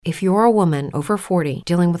If you're a woman over 40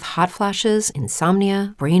 dealing with hot flashes,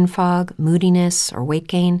 insomnia, brain fog, moodiness, or weight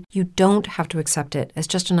gain, you don't have to accept it as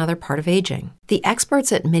just another part of aging. The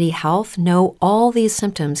experts at MIDI Health know all these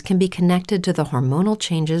symptoms can be connected to the hormonal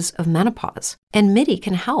changes of menopause. And MIDI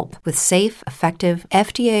can help with safe, effective,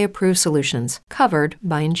 FDA-approved solutions covered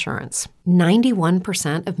by insurance.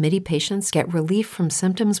 91% of MIDI patients get relief from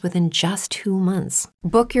symptoms within just 2 months.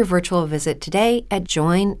 Book your virtual visit today at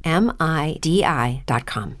joinmidi.com.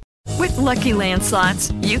 With Lucky Land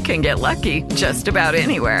Slots, you can get lucky just about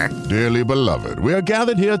anywhere. Dearly beloved, we are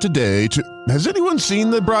gathered here today to... Has anyone seen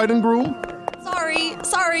the bride and groom?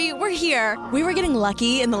 Sorry, we're here. We were getting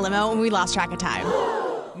lucky in the limo and we lost track of time.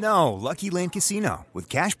 No, Lucky Land Casino, with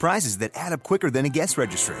cash prizes that add up quicker than a guest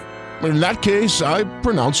registry. In that case, I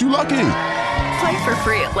pronounce you lucky. Play for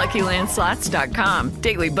free at LuckyLandSlots.com.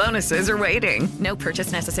 Daily bonuses are waiting. No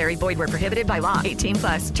purchase necessary. Void where prohibited by law.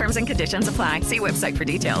 18+. Terms and conditions apply. See website for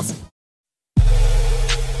details.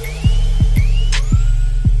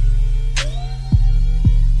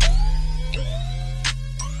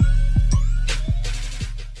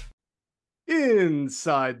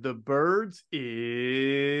 Inside the Birds is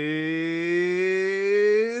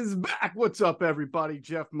back. What's up, everybody?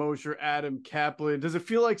 Jeff Mosher, Adam Kaplan. Does it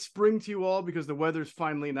feel like spring to you all because the weather's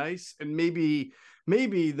finally nice? And maybe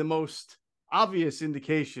the most obvious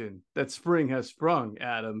indication that spring has sprung,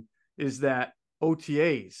 Adam, is that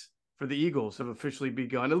OTAs for the Eagles have officially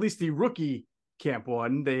begun. At least the rookie camp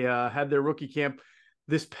one. They had their rookie camp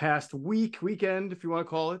this past weekend, if you want to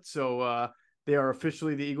call it. So, they are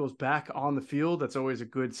officially the Eagles back on the field. That's always a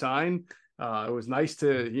good sign. It was nice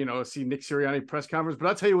to, see Nick Sirianni press conference, but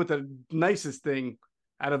I'll tell you what the nicest thing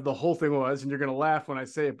out of the whole thing was, and you're going to laugh when I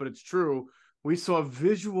say it, but it's true. We saw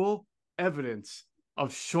visual evidence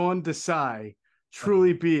of Sean Desai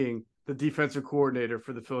truly being the defensive coordinator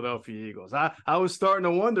for the Philadelphia Eagles. I was starting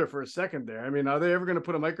to wonder for a second there. I mean, are they ever going to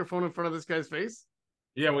put a microphone in front of this guy's face?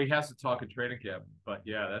 Yeah, well, he has to talk in training camp, but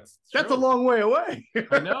yeah, that's a long way away.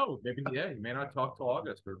 I know. Maybe he may not talk till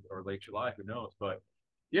August or late July. Who knows? But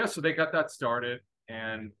yeah, so they got that started,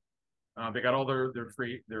 and they got all their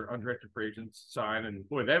undrafted free agents signed, and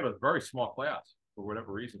boy, they have a very small class for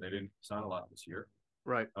whatever reason. They didn't sign a lot this year,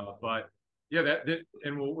 right? But yeah,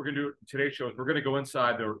 and what we're going to do today's show is we're going to go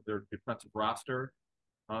inside their defensive roster,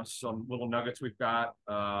 some little nuggets we've got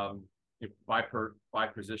by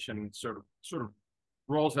position, sort of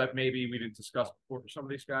roles that maybe we didn't discuss before for some of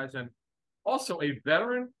these guys, and also a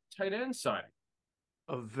veteran tight end signing.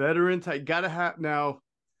 A veteran tight gotta have. Now,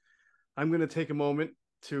 I'm going to take a moment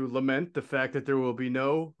to lament the fact that there will be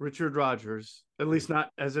no Richard Rodgers, at least not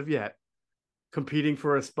as of yet, competing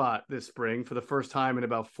for a spot this spring for the first time in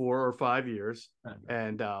about 4 or 5 years.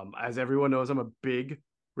 And as everyone knows, I'm a big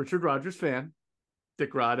Richard Rodgers fan,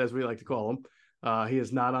 Dick Rod, as we like to call him. He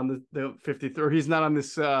is not on the 53rd. He's not on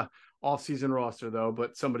this off-season roster, though,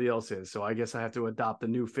 but somebody else is. So I guess I have to adopt a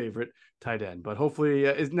new favorite tight end. But hopefully,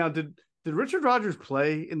 did Richard Rodgers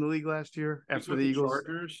play in the league last year after the Eagles?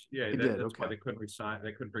 Chargers? Yeah, that's why they couldn't resign.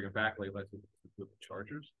 They couldn't bring him back late with the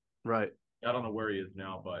Chargers. Right. I don't know where he is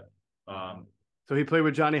now, but so he played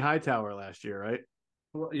with Johnny Hightower last year, right?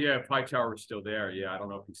 Well, yeah, if Hightower is still there. Yeah, I don't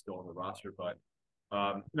know if he's still on the roster, but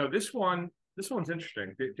no, this one's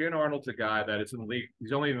interesting. Dan Arnold's a guy that is in the league.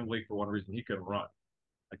 He's only in the league for one reason: he can run.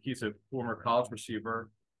 Like, he's a former college receiver.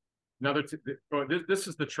 This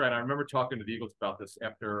is the trend. I remember talking to the Eagles about this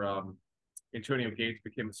after Antonio Gates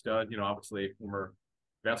became a stud. Obviously a former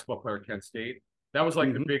basketball player at Kent State. That was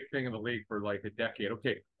like the big thing in the league for like a decade.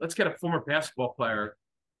 Okay, let's get a former basketball player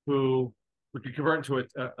who we could convert into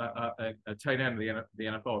a tight end in the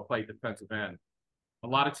NFL or play defensive end. A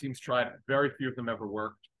lot of teams tried. Very few of them ever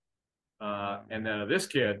worked. And then this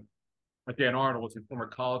kid, Dan Arnold, was a former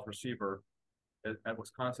college receiver at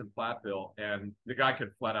Wisconsin Platteville, and the guy could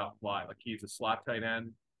flat out fly. Like, he's a slot tight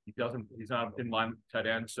end. He's not an inline tight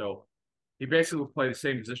end. So he basically will play the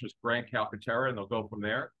same position as Grant Calcaterra, and they'll go from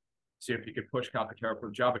there. See if he could push Calcaterra for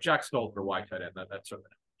the job. But Jack Stoll for wide tight end. That's certainly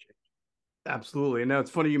not changed. Absolutely. And now it's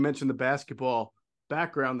funny you mentioned the basketball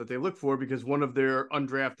background that they look for, because one of their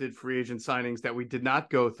undrafted free agent signings that we did not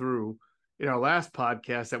go through in our last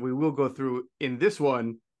podcast that we will go through in this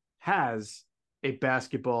one has a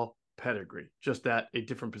basketball pedigree, just at a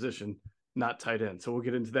different position, not tight end. So we'll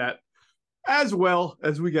get into that as well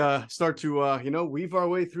as we start to weave our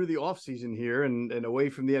way through the offseason here and away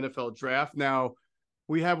from the NFL draft. Now,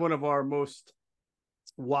 we have one of our most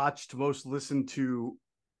watched, most listened to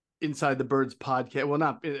Inside the Birds podcast. Well,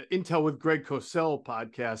 not Intel with Greg Cosell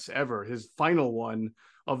podcasts ever. His final one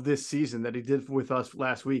of this season that he did with us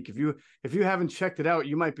last week. If you haven't checked it out,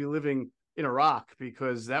 you might be living in Iraq,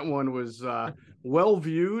 because that one was well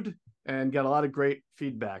viewed and got a lot of great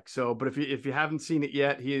feedback. So, but if you haven't seen it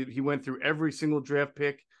yet, he went through every single draft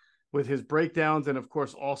pick with his breakdowns, and of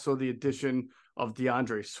course also the addition of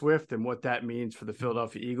DeAndre Swift and what that means for the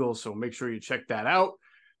Philadelphia Eagles. So make sure you check that out.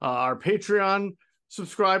 Our Patreon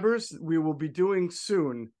subscribers, we will be doing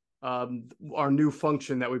soon our new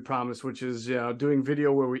function that we promised, which is doing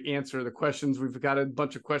video where we answer the questions. We've got a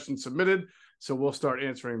bunch of questions submitted, so we'll start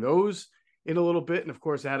answering those in a little bit. And of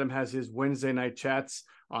course, Adam has his Wednesday night chats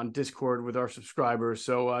on Discord with our subscribers.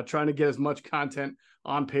 So trying to get as much content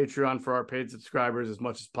on Patreon for our paid subscribers as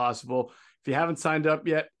much as possible. If you haven't signed up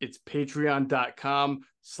yet, it's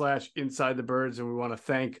patreon.com/InsideTheBirds. And we want to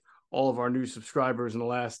thank all of our new subscribers in the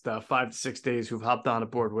last 5 to 6 days who've hopped on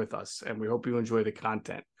aboard with us. And we hope you enjoy the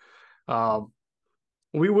content.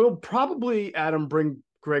 We will probably, Adam, bring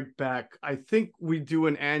Greg back. I think we do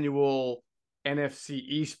an annual NFC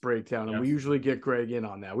East breakdown, and we usually get Greg in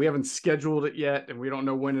on that. We haven't scheduled it yet, and we don't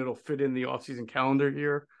know when it'll fit in the offseason calendar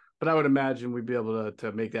here, but I would imagine we'd be able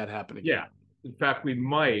to make that happen again. Yeah. In fact, we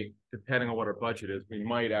might, depending on what our budget is, we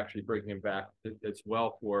might actually bring him back as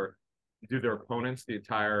well to do their opponents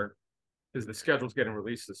because the schedule's getting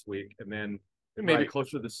released this week, and then maybe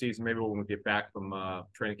closer to the season, maybe when we get back from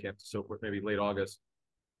training camp and so forth, maybe late August,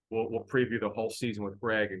 we'll preview the whole season with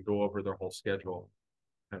Greg and go over their whole schedule.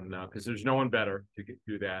 And because there's no one better to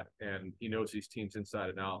do that, and he knows these teams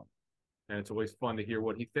inside and out, and it's always fun to hear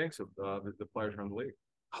what he thinks of the players around the league.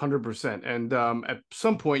 100%. And at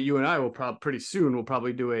some point, you and I will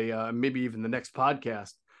probably do a maybe even the next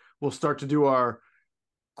podcast, we'll start to do our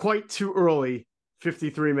quite too early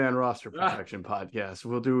 53-man roster protection podcast.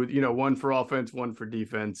 We'll do one for offense, one for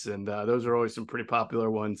defense, and those are always some pretty popular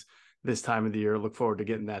ones this time of the year. Look forward to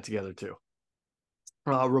getting that together too.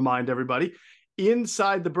 Remind everybody,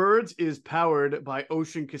 Inside the Birds is powered by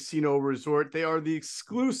Ocean Casino Resort. They are the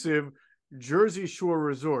exclusive Jersey Shore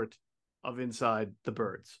resort of Inside the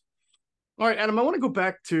Birds. All right, Adam, I want to go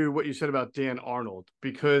back to what you said about Dan Arnold,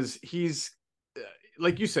 because he's,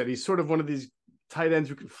 like you said, he's sort of one of these tight ends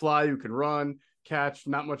who can fly, who can run, catch,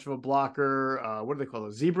 not much of a blocker. What do they call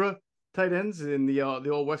those? Zebra tight ends in the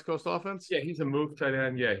old West Coast offense? Yeah, he's a move tight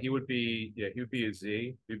end. Yeah, he would be a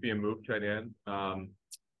Z. He'd be a move tight end.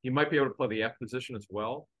 He might be able to play the F position as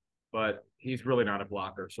well, but he's really not a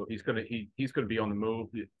blocker. So he's gonna be on the move.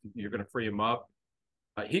 You're gonna free him up.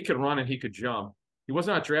 He could run and he could jump. He was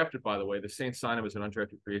not drafted, by the way. The Saints signed him as an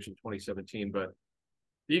undrafted free agent in 2017, but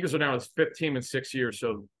the Eagles are now his 5th team in 6 years.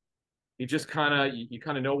 So he just you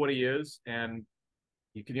kind of know what he is, and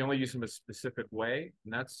you can only use him a specific way.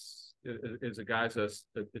 And that's is a guy's a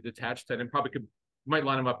detached tight end. Probably might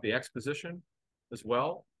line him up the X position as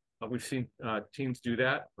well. We've seen teams do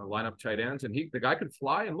that, line up tight ends, and the guy could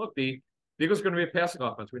fly. And look, the Eagles are going to be a passing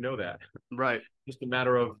offense. We know that. Right. Just a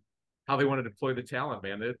matter of how they want to deploy the talent,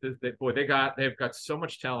 man. They've got so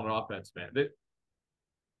much talent on offense, man.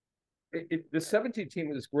 The 17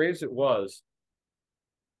 team, as great as it was,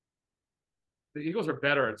 the Eagles are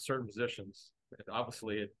better at certain positions.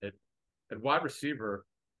 Obviously, at wide receiver,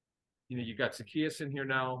 you got Zacchaeus in here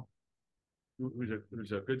now,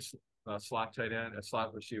 who's a good slot tight end, a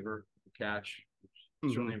slot receiver, catch,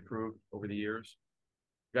 which certainly improved over the years.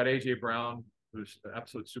 You got A.J. Brown, who's an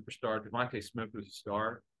absolute superstar. Devontae Smith, who's a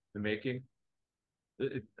star in the making.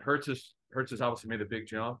 Hurts has obviously made a big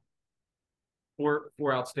jump. Four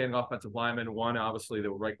outstanding offensive linemen. One, obviously, the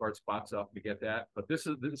right guard spots up. We get that. But this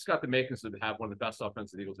got the makings to have one of the best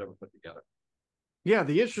offenses the Eagles ever put together. Yeah,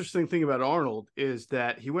 the interesting thing about Arnold is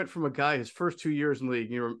that he went from a guy his first 2 years in the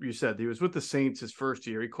league. You said he was with the Saints his first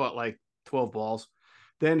year. He caught like 12 balls.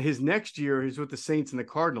 Then his next year, he's with the Saints and the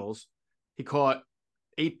Cardinals. He caught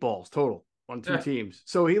 8 balls total on 2 teams.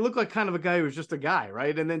 So he looked like kind of a guy who was just a guy,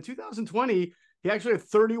 right? And then 2020, he actually had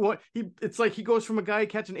 31. It's like he goes from a guy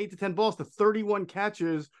catching 8 to 10 balls to 31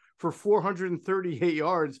 catches for 438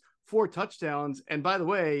 yards, 4 touchdowns. And by the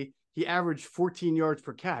way, he averaged 14 yards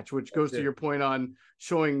per catch, which goes to your point on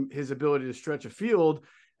showing his ability to stretch a field.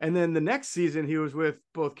 And then the next season, he was with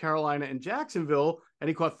both Carolina and Jacksonville, and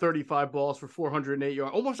he caught 35 balls for 408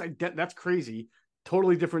 yards. Almost that's crazy.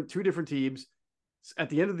 Totally different, 2 different teams. At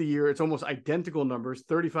the end of the year, it's almost identical numbers,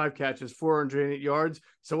 35 catches, 408 yards.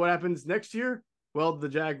 So what happens next year? Well, the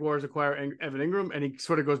Jaguars acquire Evan Ingram, and he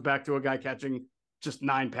sort of goes back to a guy catching just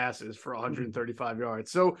 9 passes for 135 yards.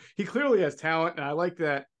 So he clearly has talent, and I like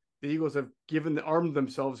that the Eagles have armed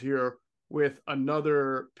themselves here with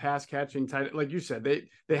another pass catching tight. Like you said,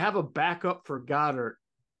 they have a backup for Goddard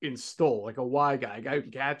in Stoll, like a Y guy, a guy who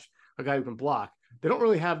can catch, a guy who can block. They don't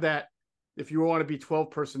really have that. if you want to be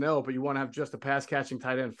 12 personnel, but you want to have just a pass catching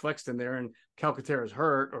tight end flexed in there, and Calcaterra's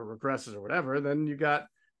hurt or regresses or whatever, then you got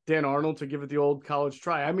Dan Arnold to give it the old college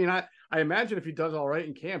try. I mean, I imagine if he does all right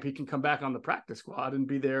in camp, he can come back on the practice squad and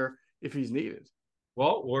be there if he's needed.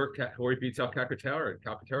 Well, or he beats out Calcaterra, and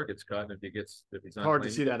Calcaterra gets cut, and if he's not hard to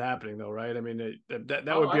see that happening, though, right? I mean,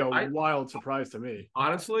 that would be a wild surprise to me.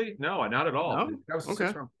 Honestly, no, not at all. No? That was a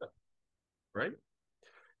 6th round pick, right?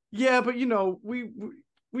 Yeah, but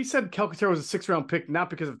we said Calcaterra was a 6th round pick not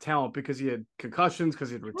because of talent, because he had concussions, because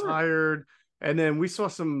he had retired, and then we saw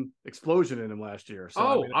some explosion in him last year.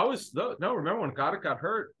 So, remember when Goddard got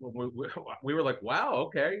hurt? We were like, wow,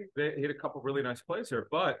 okay, they hit a couple really nice plays here,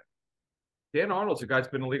 but Dan Arnold's a guy who's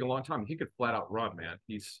been in the league a long time. He could flat out run, man.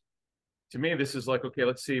 To me, this is like, okay,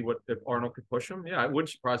 let's see if Arnold could push him. Yeah, it wouldn't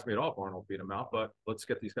surprise me at all if Arnold beat him out, but let's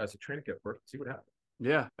get these guys to training camp first and see what happens.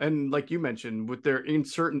 Yeah, and like you mentioned, with their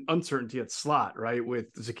uncertainty at slot, right,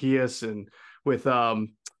 with Zaccheaus and with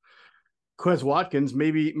Quez Watkins,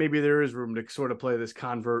 maybe there is room to sort of play this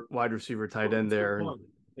convert wide receiver tight end there.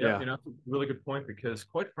 Yeah, it's a really good point, because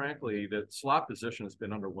quite frankly, the slot position has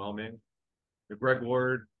been underwhelming. Greg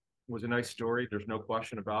Ward was a nice story. There's no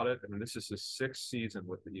question about it. I mean, this is his 6th season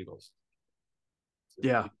with the Eagles.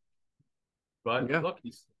 Yeah. But look,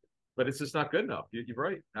 but it's just not good enough. You're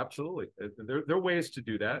right. Absolutely. There are ways to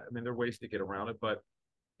do that. I mean, there are ways to get around it, but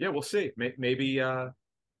yeah, we'll see. Maybe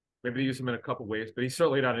they use him in a couple ways, but he's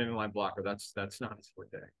certainly not an inline blocker. That's not his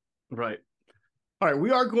forte. Right. All right.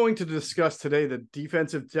 We are going to discuss today the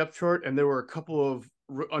defensive depth chart, and there were a couple of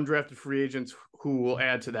undrafted free agents who will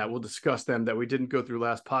add to that. We'll discuss them that we didn't go through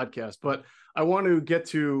last podcast, but I want to get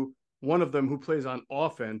to one of them who plays on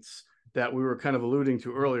offense that we were kind of alluding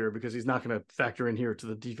to earlier, because he's not going to factor in here to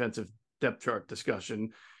the defensive depth chart discussion.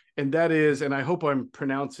 And that is, and I hope I'm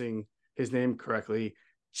pronouncing his name correctly,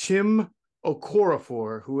 Chim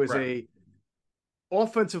Okorafor, who is a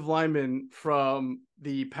offensive lineman from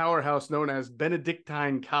the powerhouse known as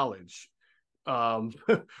Benedictine College,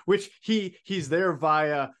 which he's there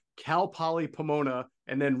via Cal Poly Pomona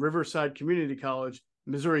and then Riverside Community College,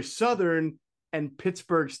 Missouri Southern, and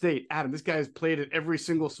Pittsburgh State. Adam, this guy has played at every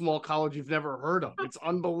single small college you've never heard of. It's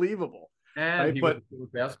unbelievable. And he was a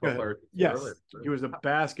basketball player. Yes, he was a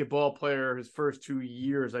basketball player his first 2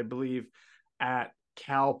 years, I believe, at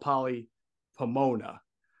Cal Poly Pomona.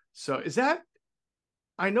 So is that,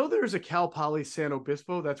 I know there's a Cal Poly San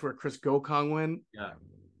Obispo. That's where Chris Gokong went. Yeah.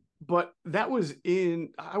 But that was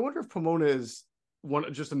I wonder if Pomona is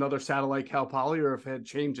just another satellite Cal Poly, or if it had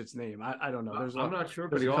changed its name. I don't know. I'm not sure,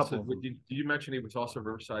 but he also, did you mention he was also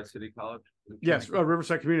Riverside City College? Yes,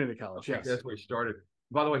 Riverside Community College. Okay, yes. That's where he started.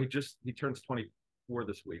 By the way, he turns 24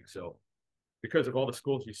 this week. So because of all the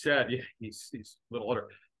schools you said, yeah, he's a little older.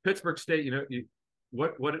 Pittsburgh State,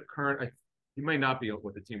 what current, he may not be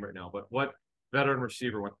with the team right now, but what veteran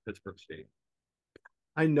receiver went to Pittsburgh State?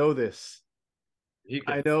 I know this.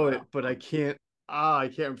 I know it, but I can't. I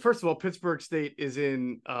can't. First of all, Pittsburgh State is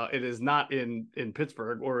it is not in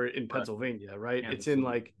Pittsburgh or in Pennsylvania, right? Kansas. It's in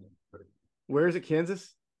where is it?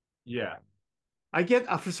 Kansas? Yeah.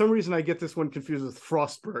 For some reason, I get this one confused with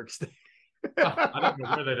Frostburg State. I don't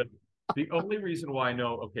know where that is. The only reason why I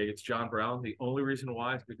know, okay, it's John Brown. The only reason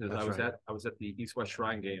why is because I was at the East West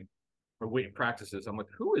Shrine game or waiting practices. I'm like,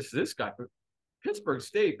 who is this guy? Pittsburgh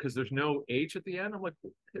State, because there's no H at the end. I'm like,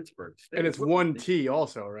 Pittsburgh State. And it's one T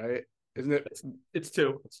also, right? Isn't it? It's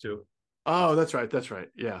two. It's two. Oh, that's right. That's right.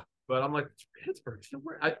 Yeah. But I'm like, Pittsburgh.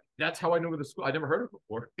 That's how I know the school. I never heard of it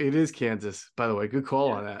before. It is Kansas, by the way. Good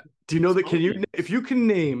call on that. Do you know that? If you can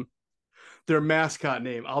name their mascot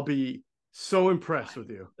name, I'll be so impressed with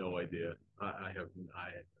you. No idea. I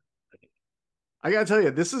gotta tell you,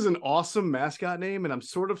 this is an awesome mascot name, and I'm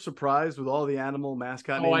sort of surprised with all the animal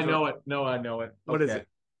mascot names. I know it. No, I know it. What is it?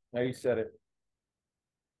 Now you said it.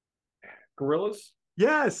 Gorillas?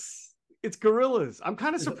 Yes. It's gorillas. I'm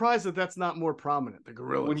kind of surprised that that's not more prominent, the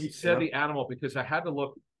gorillas. When you said the animal, because I had to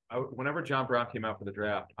look, whenever John Brown came out for the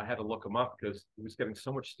draft, I had to look him up because he was getting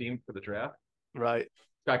so much steam for the draft. Right.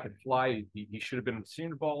 This guy could fly. He should have been in the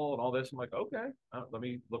Senior Bowl and all this. I'm like, okay, let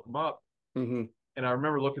me look him up. Mm-hmm. And I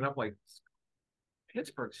remember looking up like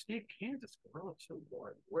Pittsburgh State, Kansas, gorillas. So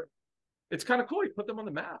boring. It's kind of cool. He put them on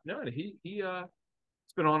the map. No, and he's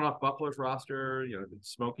been on and off Buffalo's roster.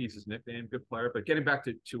 Smokey's his nickname, good player. But getting back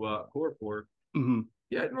to Okorafor,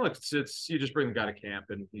 yeah, no, it's you just bring the guy to camp,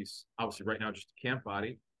 and he's obviously right now just a camp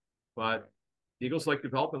body. But the Eagles like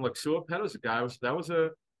developing. Like Sua Peto's a guy. He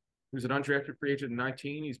was an undrafted free agent in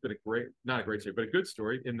 19. He's been not a great story, but a good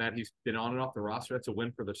story in that he's been on and off the roster. That's a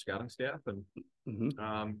win for the scouting staff. And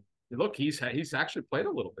look, he's actually played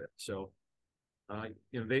a little bit. So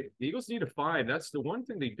The Eagles need to find. That's the one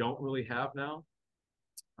thing they don't really have now.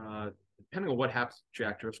 Depending on what happens to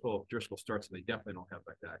Jack Driscoll, if Driscoll starts, and they definitely don't have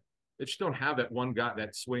that guy. They just don't have that one guy,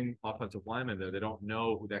 that swing offensive lineman there. They don't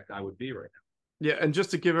know who that guy would be right now. Yeah, and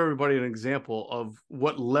just to give everybody an example of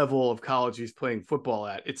what level of college he's playing football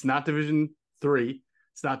at, it's not Division III,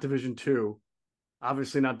 it's not Division II,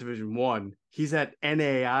 obviously not Division I. He's at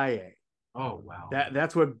NAIA. Oh, wow.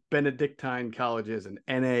 That's what Benedictine College is, an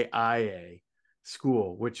NAIA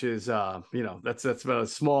school, which is that's about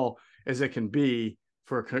as small as it can be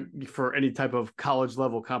for any type of college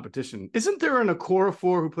level competition. Isn't there an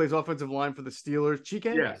Okorafor who plays offensive line for the Steelers?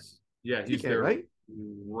 Chike? Yes. Yeah, he's Chike, there, right?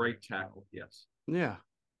 Right tackle. Yes. Yeah.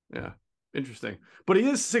 Interesting. But he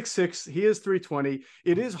is 6'6". He is 320.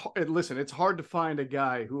 Listen, it's hard to find a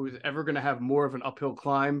guy who is ever going to have more of an uphill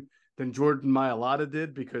climb than Jordan Mailata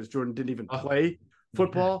did, because Jordan didn't even play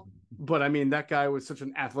football. But I mean, that guy was such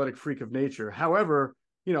an athletic freak of nature. However,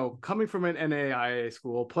 coming from an NAIA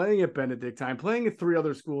school, playing at Benedictine, playing at 3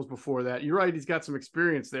 other schools before that, you're right, he's got some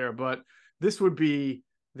experience there, but this would be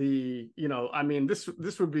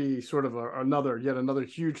this would be sort of yet another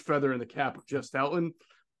huge feather in the cap of Jeff Stoutland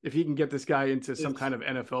if he can get this guy into some kind of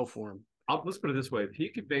NFL form. Let's put it this way. If he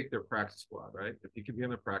could make their practice squad, right? If he could be in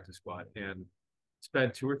their practice squad and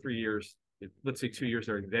spend 2 or 3 years, let's say 2 years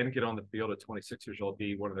there, and then get on the field at 26 years old,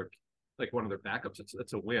 be one of their backups,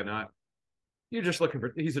 it's a win. You're just looking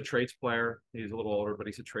for. He's a trades player. He's a little older, but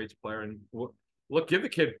he's a trades player. And look, give the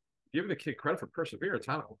kid credit for perseverance.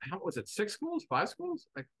 How was it? 6 schools, 5 schools?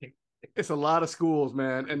 It's a lot of schools,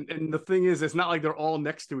 man. And the thing is, it's not like they're all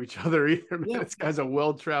next to each other either. Man. Yeah. This guy's a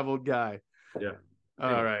well-traveled guy. Yeah.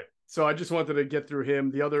 All right. So I just wanted to get through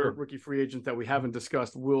him. The other rookie free agent that we haven't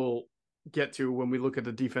discussed, we'll get to when we look at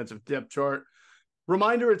the defensive depth chart.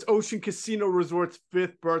 Reminder, it's Ocean Casino Resort's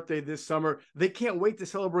 5th birthday this summer. They can't wait to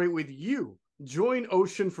celebrate with you. Join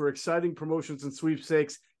Ocean for exciting promotions and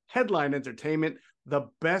sweepstakes, headline entertainment, the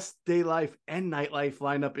best day life and nightlife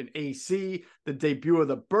lineup in AC, the debut of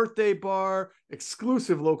the birthday bar,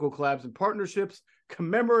 exclusive local collabs and partnerships,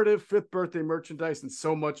 commemorative 5th birthday merchandise, and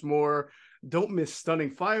so much more. Don't miss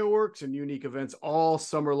stunning fireworks and unique events all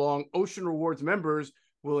summer long. Ocean Rewards members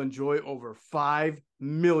will enjoy over $5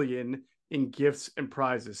 million in gifts and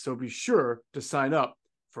prizes. So be sure to sign up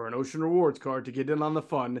for an Ocean Rewards card to get in on the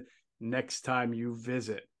fun next time you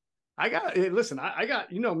visit. I got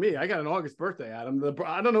me. I got an August birthday, Adam.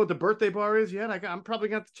 I don't know what the birthday bar is yet. I'm probably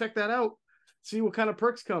going to have to check that out. See what kind of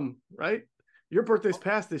perks come, right? Your birthday's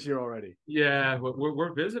passed this year already. Yeah,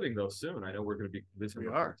 we're visiting though soon. I know we're going to be visiting.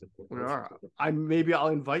 We are. Maybe I'll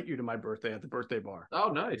invite you to my birthday at the birthday bar. Oh,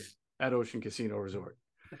 nice. At Ocean Casino Resort.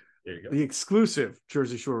 There you go. The exclusive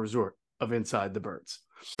Jersey Shore resort of Inside the Birds.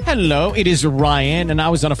 Hello, it is Ryan, and I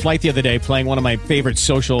was on a flight the other day playing one of my favorite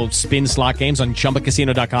social spin slot games on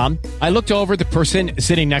ChumbaCasino.com. I looked over at the person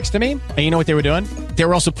sitting next to me, and you know what they were doing? They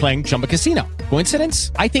were also playing Chumba Casino.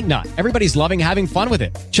 Coincidence? I think not. Everybody's loving having fun with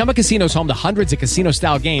it. Chumba Casino is home to hundreds of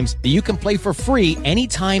casino-style games that you can play for free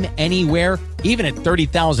anytime, anywhere, even at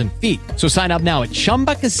 30,000 feet. So sign up now at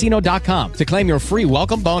ChumbaCasino.com to claim your free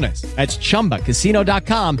welcome bonus. That's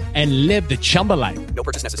ChumbaCasino.com and live the Chumba life. No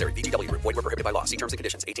purchase necessary. VGW. Void where prohibited by law. See terms and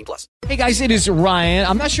conditions. 18+. Hey guys, it is Ryan.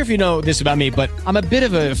 I'm not sure if you know this about me, but I'm a bit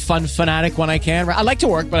of a fun fanatic when I can. I like to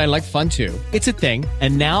work, but I like fun too. It's a thing.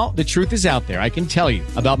 And now the truth is out there. I can tell you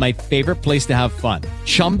about my favorite place to have fun.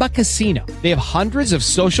 Chumba Casino. They have hundreds of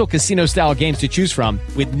social casino style games to choose from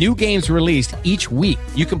with new games released each week.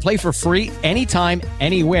 You can play for free anytime,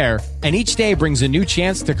 anywhere. And each day brings a new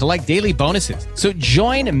chance to collect daily bonuses. So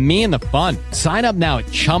join me in the fun. Sign up now at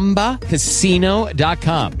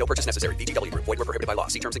ChumbaCasino.com. No purchase necessary. VGW. Void where prohibited by law.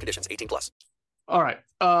 See terms and conditions. 18+. All right.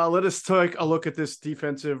 Let us take a look at this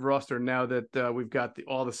defensive roster now that we've got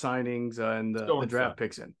all the signings and the draft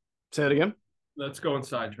picks in. Say it again. Let's go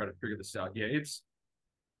inside and try to figure this out. Yeah,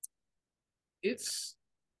 it's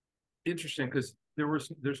interesting because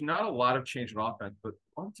there's not a lot of change in offense, but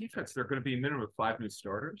on defense there are going to be a minimum of 5 new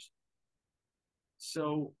starters.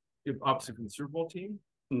 So, obviously from the Super Bowl team,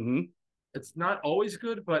 it's not always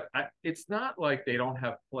good, but it's not like they don't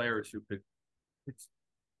have players who could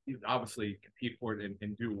obviously compete for it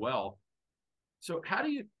and do well. So, how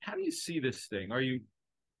do you see this thing?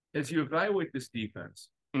 As you evaluate this defense?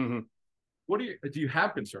 What do you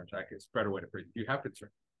have concerns? I guess better way to phrase it. Do you have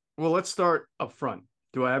concerns? Well, let's start up front.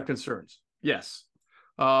 Do I have concerns? Yes.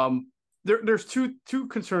 There's two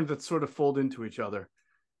concerns that sort of fold into each other.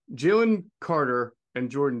 Jalen Carter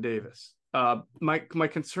and Jordan Davis. My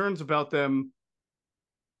concerns about them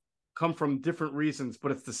come from different reasons,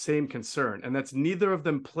 but it's the same concern, and that's neither of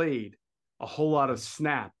them played a whole lot of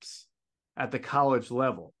snaps at the college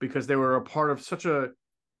level because they were a part of such a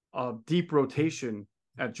deep rotation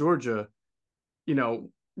at Georgia, you know,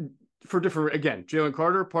 for different, again, Jalen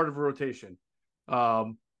Carter, part of a rotation.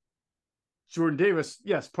 Jordan Davis,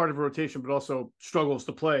 yes, part of a rotation, but also struggles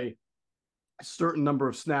to play a certain number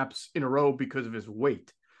of snaps in a row because of his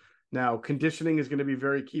weight. Now, conditioning is going to be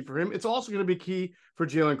very key for him. It's also going to be key for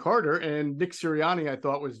Jalen Carter. And Nick Sirianni, I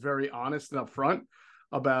thought, was very honest and upfront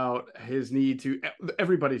about his need to,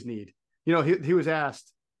 everybody's need. You know, he was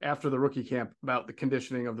asked after the rookie camp about the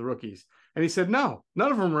conditioning of the rookies. And he said, no,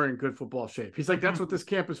 none of them are in good football shape. He's like, that's what this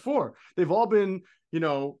camp is for. They've all been, you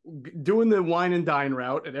know, doing the wine and dine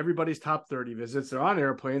route at everybody's top 30 visits. They're on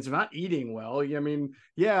airplanes. They're not eating well. I mean,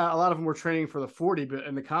 yeah, a lot of them were training for the 40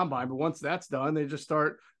 and the combine, but once that's done, they just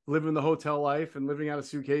start living the hotel life and living out of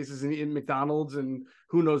suitcases and eating McDonald's and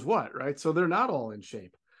who knows what, right? So they're not all in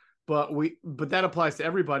shape. But that applies to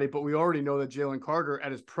everybody. But we already know that Jalen Carter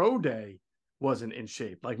at his pro day wasn't in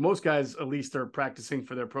shape. Like most guys, at least are practicing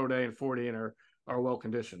for their pro day and 40 and are well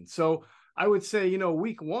conditioned. So I would say, you know,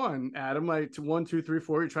 week one, Adam, like 1, 2, 3,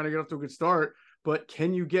 4, you're trying to get off to a good start, but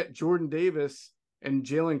can you get Jordan Davis and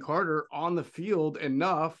Jalen Carter on the field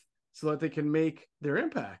enough so that they can make their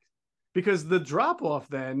impact? Because the drop off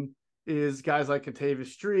then is guys like Kentavius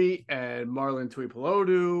Street and Marlon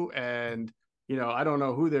Tuipulotu, and you know, I don't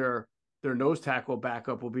know who their nose tackle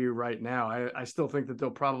backup will be right now. I still think that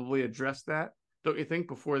they'll probably address that, don't you think,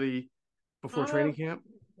 before training camp?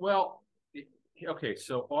 Well, okay.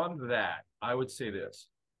 So on that, I would say this: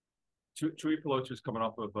 Tuipulotu is coming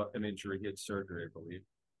off of an injury. He had surgery, I believe.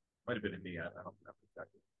 Might have been a knee. I don't know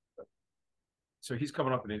exactly. So he's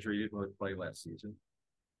coming off an injury. He didn't really play last season.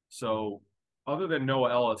 So other than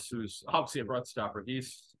Noah Ellis, who's obviously a run stopper,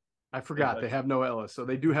 I forgot they have Noah Ellis. So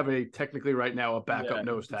they do have technically right now a backup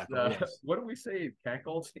nose tackle. Yes. What do we say?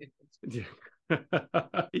 Cankles?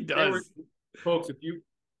 He does. Folks, if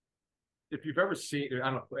you've ever seen,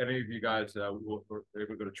 I don't know, any of you guys will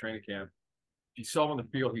go to training camp, if you saw him on the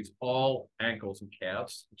field, he's all ankles and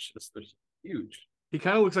calves. It's just huge. He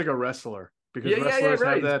kind of looks like a wrestler because wrestlers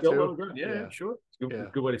have that too. Yeah, sure. It's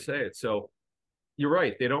a good way to say it. So you're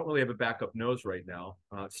right. They don't really have a backup nose right now.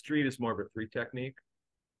 Street is more of a 3 technique.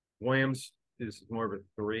 Williams is more of a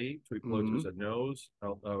 3. Tuipulotu is a nose.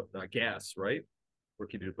 Gas, right? Or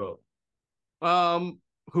can you do both?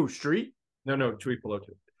 Who, Street? No,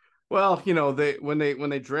 Tuipulotu. Well, you know, when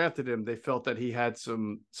they drafted him, they felt that he had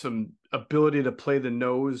some ability to play the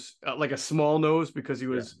nose, like a small nose, because he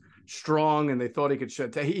was strong, and they thought he could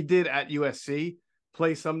shed. He did at USC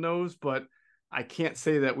play some nose, but I can't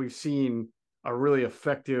say that we've seen a really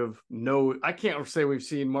effective nose. I can't say we've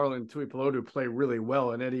seen Marlon Tuipulotu play really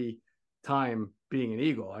well in any time being an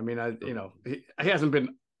Eagle. I mean, he hasn't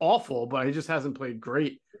been awful, but he just hasn't played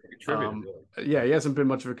great. He hasn't been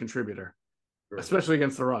much of a contributor, especially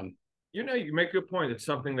against the run. You know, you make a good point. It's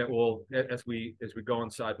something that will, as we go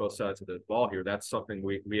inside both sides of the ball here, that's something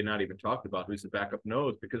we had not even talked about. Who's the backup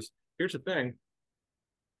nose? Because here's the thing.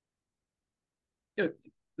 You know,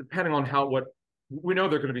 depending on what we know,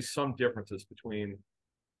 there are going to be some differences between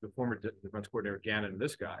the former defense coordinator Gannon and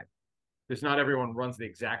this guy, because not everyone runs the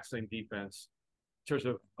exact same defense. In terms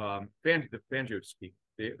of Fangio speak,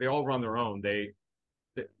 they all run their own. They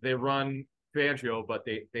run Fangio, but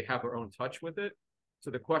they have their own touch with it. So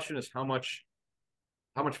the question is how much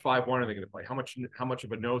 5-1 are they going to play? How much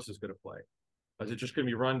of a nose is going to play? Is it just going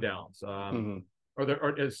to be rundowns?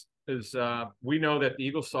 We know that the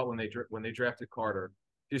Eagles saw when they drafted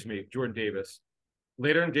Jordan Davis.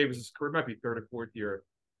 Later in Davis's career, might be 3rd or 4th year.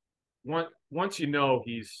 Once you know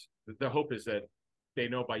the hope is that they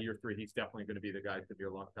know by year 3 he's definitely going to be the guy to be a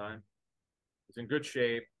long time. He's in good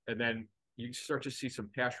shape, and then you start to see some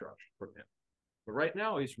pass rush from him. But right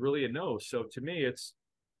now he's really a nose. So to me, it's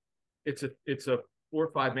a 4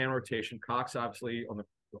 or 5 man rotation. Cox obviously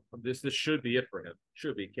this should be it for him.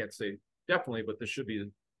 Should be, can't say definitely, but this should be.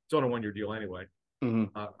 It's on a 1-year deal anyway.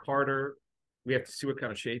 Carter, we have to see what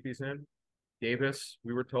kind of shape he's in. Davis,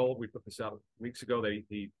 we were told, we put this out weeks ago, that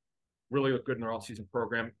he really looked good in their all-season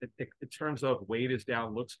program. In terms of weight is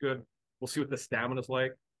down, looks good. We'll see what the stamina's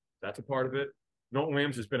like. That's a part of it. Nolan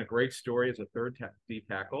Williams has been a great story as a 3rd D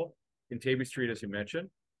tackle. Kentavius Street, as you mentioned.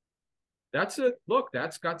 That's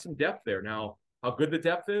got some depth there. Now, how good the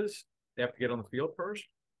depth is, they have to get on the field first.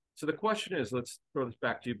 So the question is, let's throw this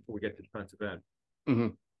back to you before we get to defensive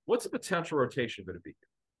end. What's the potential rotation going to be?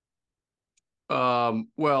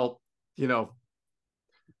 Well, you know,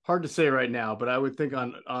 hard to say right now, but I would think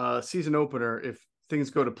on season opener, if things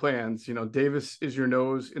go to plans, you know, Davis is your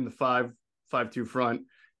nose in the 5-2 front.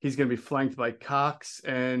 He's going to be flanked by Cox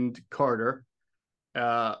and Carter.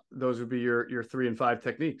 Those would be your 3 and 5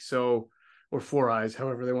 techniques. So or Four Eyes,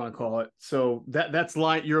 however they want to call it. So that's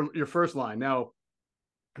line your first line. Now,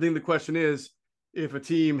 I think the question is, if a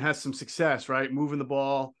team has some success, right, moving the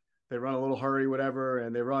ball, they run a little hurry, whatever,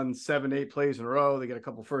 and they run 7-8 plays in a row, they get a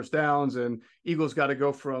couple first downs, and Eagles got to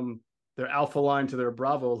go from their alpha line to their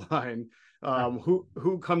Bravo line.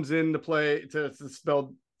 Who comes in to play to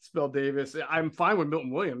spell Davis? I'm fine with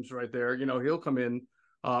Milton Williams right there. He'll come in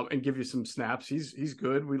and give you some snaps. He's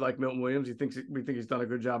good. We like Milton Williams. We think he's done a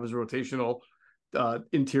good job as a rotational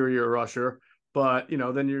interior rusher. But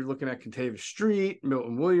then you're looking at Kentavious Street,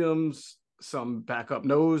 Milton Williams, some backup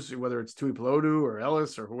nose, whether it's Tui Pelotu or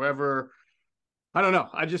Ellis or whoever. I don't know.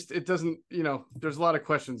 It doesn't. There's a lot of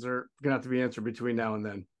questions that are gonna have to be answered between now and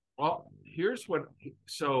then. Well, here's what.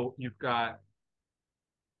 So you've got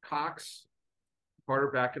Cox, Carter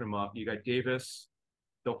backing him up. You got Davis.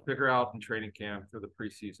 They'll figure out in training camp through the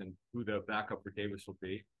preseason who the backup for Davis will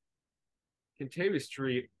be. Kentavious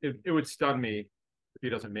Street, it would stun me if he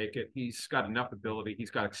doesn't make it. He's got enough ability.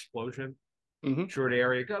 He's got explosion, short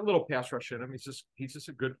area, got a little pass rush in him. He's just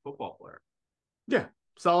a good football player. Yeah,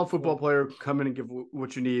 solid football player. Come in and give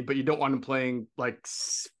what you need, but you don't want him playing like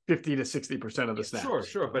 50 to 60% of the snaps.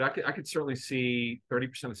 Sure, but I could certainly see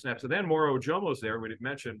 30% of the snaps. And then Moro Ojomo's there. We didn't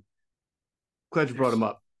mention. Glad you brought him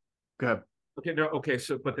up. Go ahead. Okay.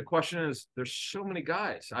 So, but the question is, there's so many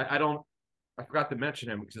guys. I forgot to mention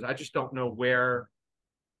him because I just don't know where.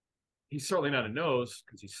 He's certainly not a nose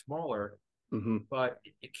because he's smaller. But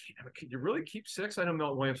can you really keep 6? I know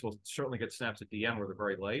Milton Williams will certainly get snaps at the end where they're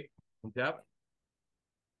very late in depth.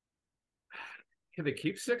 Can they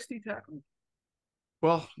keep 60 tackles?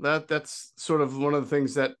 Well, that's sort of one of the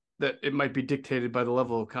things that it might be dictated by the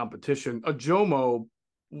level of competition. Ojomo,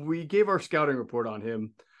 we gave our scouting report on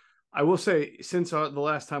him. I will say, since the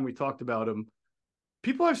last time we talked about him,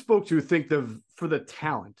 people I've spoke to think for the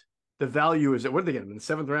talent, the value is, what did they get him in the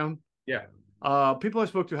 7th round? Yeah. People I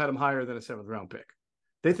spoke to had him higher than a 7th round pick.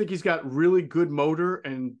 They think he's got really good motor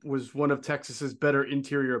and was one of Texas's better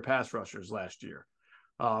interior pass rushers last year.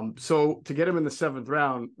 So to get him in the 7th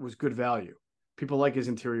round was good value. People like his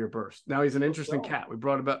interior burst. Now he's an interesting cat. We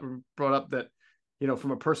brought up that,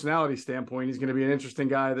 from a personality standpoint, he's going to be an interesting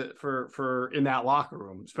guy that for in that locker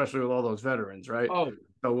room, especially with all those veterans, right? Oh,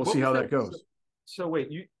 so we'll see how that goes. So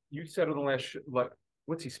wait, you said on the last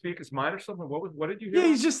what's he speak his mind or something? What did you hear?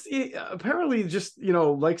 Yeah, he apparently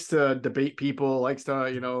likes to debate people, likes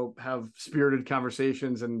to have spirited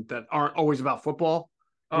conversations and that aren't always about football.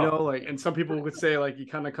 And some people would say like you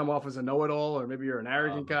kind of come off as a know-it-all, or maybe you're an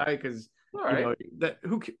arrogant guy because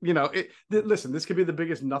listen, this could be the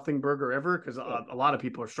biggest nothing burger ever because a lot of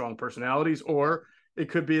people are strong personalities, or it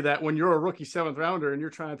could be that when you're a rookie 7th rounder and you're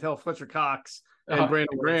trying to tell Fletcher Cox and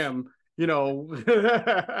Brandon Graham, you're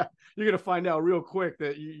gonna find out real quick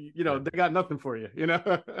that they got nothing for you.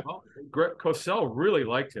 Well, Greg Cosell really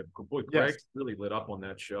liked him. Boy, Greg really lit up on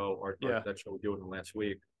that show, or that show we did with him last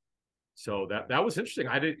week. So that was interesting.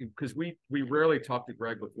 I didn't, because we rarely talk to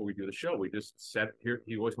Greg before we do the show. We just said here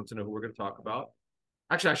he always wants to know who we're going to talk about.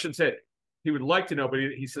 Actually, I shouldn't say it. He would like to know, but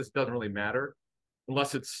he says it doesn't really matter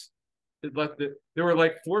unless there were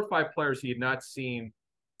like 4 or 5 players he had not seen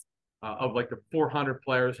of like the 400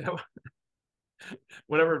 players,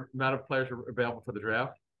 whatever amount of players were available for the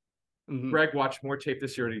draft. Greg watched more tape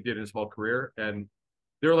this year than he did in his whole career, and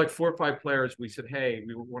there were like 4 or 5 players. We said, "Hey,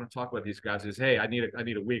 we want to talk about these guys." He says, "Hey, I need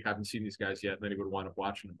a week. I haven't seen these guys yet." And then he would wind up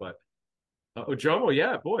watching them. But Ojomo,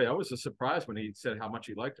 yeah, boy, that was a surprise when he said how much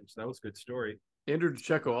he liked him. So that was a good story. Andrew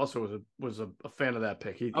DeCecco also was a fan of that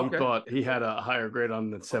pick. He thought he had a higher grade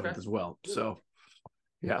on the 7th as well. So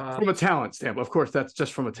yeah, from a talent standpoint, of course, that's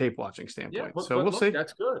just from a tape watching standpoint. But we'll see.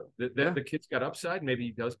 That's good. The kid's got upside. Maybe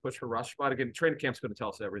he does push for roster spot again. Training camp's going to tell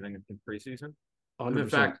us everything in preseason. 100%. In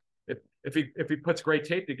fact, if he puts great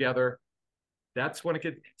tape together, that's when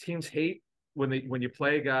teams hate when you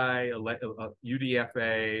play a guy a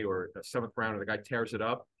UDFA or a 7th rounder, the guy tears it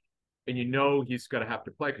up, and he's going to have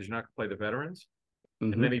to play because you're not going to play the veterans,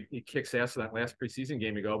 and then he kicks ass in that last preseason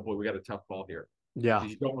game. You go, oh boy, we got a tough call here. Yeah,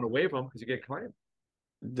 you don't want to waive him because you get claimed.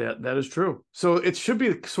 That is true. So it should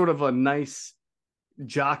be sort of a nice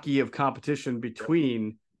jockey of competition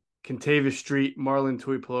between Kentavious Street, Marlon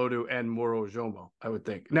Tuipulotu, and Moro Ojomo, I would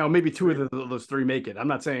think. Now, maybe 2 of those 3 make it. I'm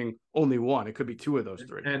not saying only one. It could be 2 of those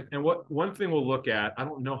 3. And one thing we'll look at, I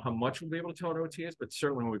don't know how much we'll be able to tell at OTAs, but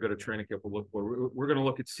certainly when we go to training camp, we're going to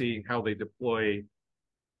look at seeing how they deploy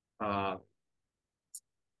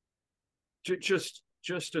just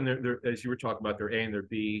in their, as you were talking about, their A and their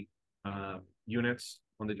B units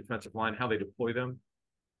on the defensive line, how they deploy them.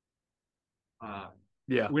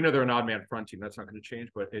 Yeah, we know they're an odd man front team. That's not going to change.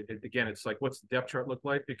 But again, it's like, what's the depth chart look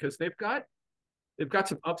like? Because they've got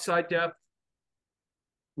some upside depth.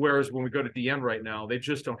 Whereas when we go to DN right now, they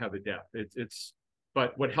just don't have the depth.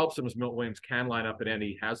 But what helps them is Milt Williams can line up at end.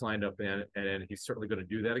 He has lined up in, and he's certainly going to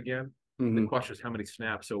do that again. The question is how many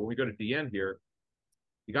snaps. So when we go to DN here,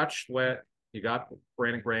 you got Sweat, you got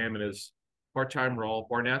Brandon Graham in his part-time role.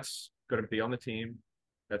 Barnett's going to be on the team.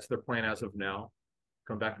 That's their plan as of now.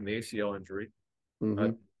 Come back from the ACL injury.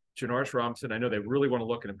 Janoris Robinson, I know they really want to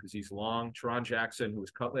look at him because he's long. Teron Jackson, who was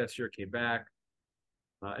cut last year, came back.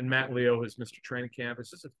 And Matt Leo, who's Mr. Training Camp.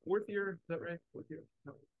 Is this his 4th year? Is that right? 4th year?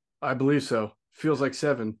 No. I believe so. Feels like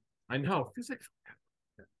 7. I know. It feels like.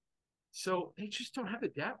 So they just don't have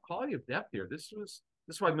the quality of depth here. This is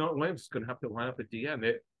why Milton Williams is going to have to line up at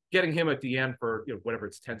DN. Getting him at DN for whatever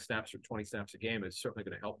it's 10 snaps or 20 snaps a game is certainly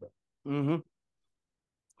going to help them.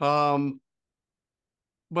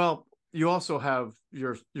 Well, you also have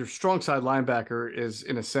your strong side linebacker is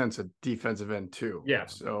in a sense a defensive end too. Yeah.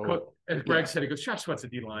 So as Greg said, he goes, Josh Sweat's a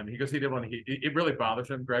D line. He goes, he didn't want to. It really bothers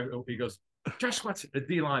him. Greg, he goes, Josh Sweat's a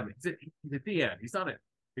D line. He's a D end. He's done it.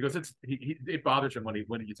 He goes, it bothers him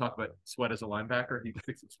when you talk about Sweat as a linebacker. He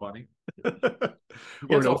thinks it's funny.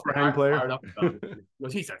 Or an overhang player. Fired up about it. He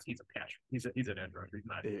goes, he's a patch. He's an end rusher. He's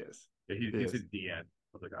not. He is. He's a D end.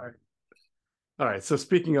 I was like, all right. All right. So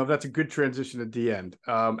speaking of, that's a good transition to D end.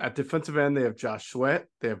 At defensive end, they have Josh Sweat.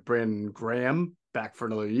 They have Brandon Graham back for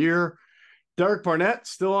another year. Derek Barnett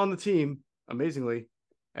still on the team, amazingly.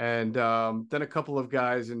 And then a couple of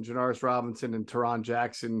guys in Janoris Robinson and Teron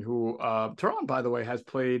Jackson, who Teron, by the way, has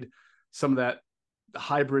played some of that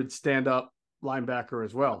hybrid stand-up linebacker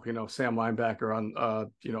as well. Sam linebacker on,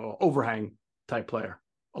 overhang type player,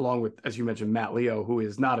 along with, as you mentioned, Matt Leo, who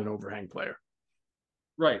is not an overhang player.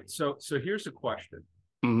 Right. So here's the question.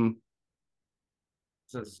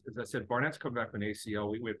 So as I said, Barnett's come back from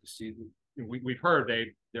ACL. We have to see. We've heard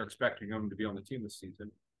they're expecting him to be on the team this season.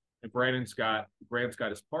 And Graham's got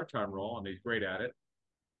his part-time role, and he's great at it.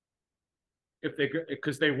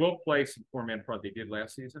 Because they will play some 4-man front. They did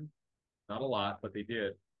last season, not a lot, but they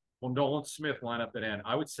did. Will Nolan Smith line up at end?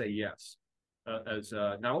 I would say yes. As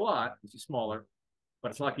not a lot, because he's smaller,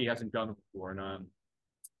 but it's like he hasn't done it before. And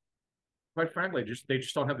quite frankly, they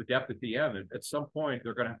just don't have the depth at the end. And at some point,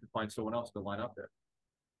 they're going to have to find someone else to line up there.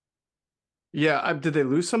 Yeah, did they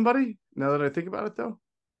lose somebody? Now that I think about it, though.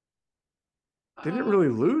 They didn't really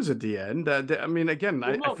lose at the end. I mean, again,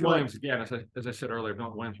 I feel Williams, again, as I said earlier,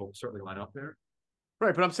 Milton Williams will certainly line up there.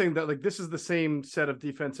 Right, but I'm saying that this is the same set of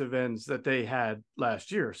defensive ends that they had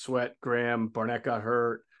last year. Sweat, Graham, Barnett got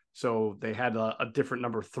hurt, so they had a different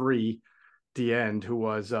number 3 D end who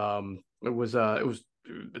was it was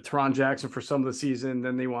Teron Jackson for some of the season.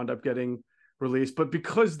 Then they wound up getting released, but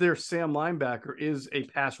because their Sam linebacker is a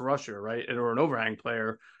pass rusher, right, or an overhang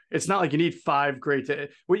player. It's not like you need 5 great.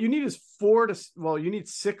 What you need is you need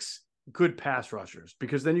 6 good pass rushers,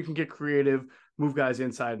 because then you can get creative, move guys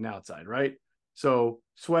inside and outside, right? So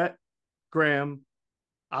Sweat, Graham,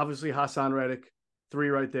 obviously Hassan Reddick, 3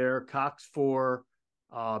 right there. Cox 4.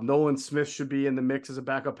 Nolan Smith should be in the mix as a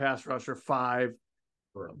backup pass rusher, 5.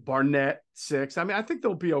 Barnett 6. I mean, I think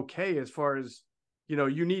they'll be okay as far as,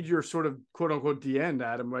 you need your sort of quote unquote D end,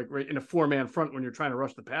 Adam, like right in a 4-man front when you're trying to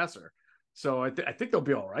rush the passer. So I think they'll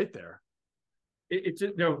be all right there.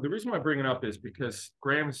 The reason why I bring it up is because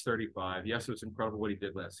Graham is 35. Yes, it was incredible what he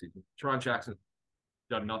did last season. Teron Jackson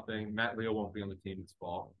done nothing. Matt Leo won't be on the team this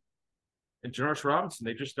fall. And Janoris Robinson,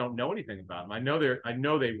 they just don't know anything about him. I know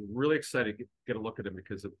they're really excited to get a look at him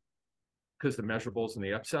because the measurables and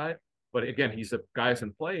the upside. But again, he's a guy who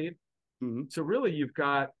hasn't played. So really, you've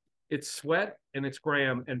got it's Sweat and it's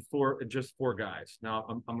Graham and just 4 guys. Now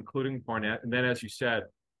I'm including Barnett, and then as you said,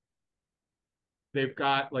 they've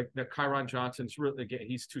got like the Kyron Johnson's really, again,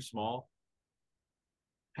 he's too small.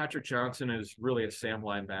 Patrick Johnson is really a Sam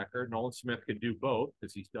linebacker. Nolan Smith could do both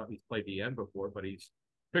because he's played the end before, but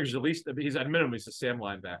figures at least he's at minimum he's a Sam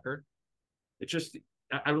linebacker. It's just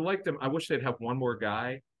I would like them. I wish they'd have one more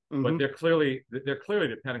guy, but they're clearly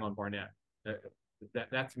depending on Barnett.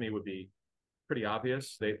 That to me would be pretty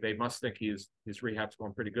obvious. They must think his rehab's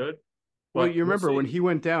going pretty good. Well, you remember when he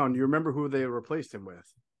went down, you remember who they replaced him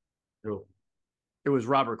with? Who? It was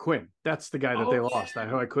Robert Quinn. That's the guy that they lost.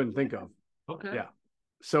 I couldn't think of. Okay. Yeah.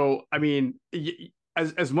 So, I mean,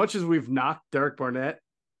 as much as we've knocked Derek Barnett,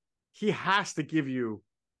 he has to give you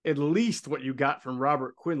at least what you got from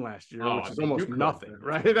Robert Quinn last year, which is almost nothing,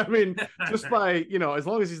 right? I mean, just by, as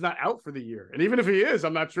long as he's not out for the year. And even if he is,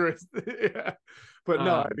 I'm not sure. Yeah. But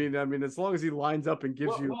no, I mean, as long as he lines up and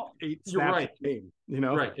gives you 8 snaps a game,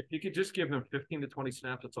 Right. If you could just give them 15 to 20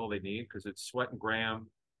 snaps, that's all they need, because it's Sweat and Graham,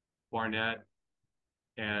 Barnett,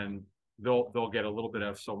 and they'll get a little bit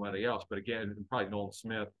of somebody else. But again, probably Nolan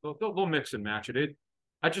Smith. They'll mix and match it.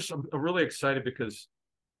 I'm really excited because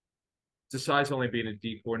Desai's only being a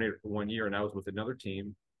D coordinator for 1 year, and that was with another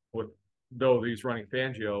team. Though he was running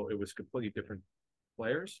Fangio, it was completely different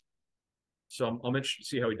players. So I'm interested to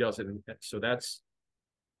see how he does it. And so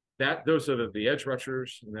those are the edge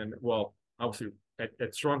rushers. And then, well, obviously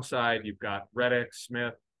at strong side, you've got Reddick,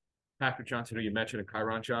 Smith, Patrick Johnson, who you mentioned, and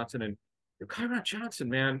Kyron Johnson. And Kyron Johnson,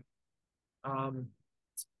 man.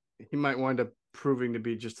 He might wind up proving to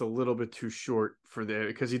be just a little bit too short for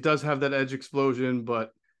because he does have that edge explosion,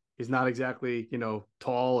 but he's not exactly,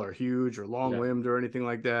 tall or huge or long-limbed or anything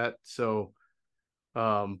like that. So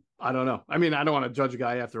I don't know. I mean, I don't want to judge a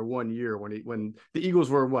guy after 1 year when the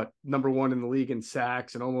Eagles were number 1 in the league in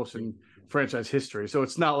sacks and almost in franchise history. So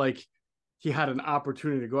it's not like he had an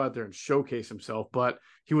opportunity to go out there and showcase himself, but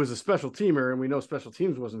he was a special teamer, and we know special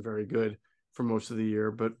teams wasn't very good for most of the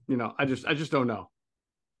year. But I just don't know.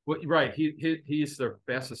 Well, right. He's their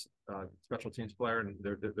fastest special teams player, and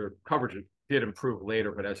their coverage did improve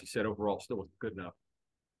later, but as you said, overall still wasn't good enough.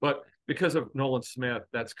 But because of Nolan Smith,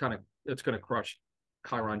 it's going to crush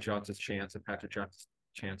Kyron Johnson's chance and Patrick Johnson's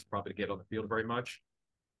chance probably to get on the field very much.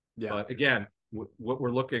 Yeah. But again, what we'll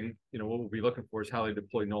be looking for is how they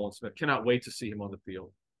deploy Nolan Smith. Cannot wait to see him on the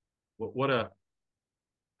field.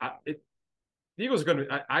 The Eagles are going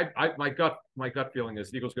to. My gut feeling is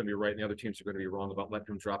the Eagles are going to be right, and the other teams are going to be wrong about letting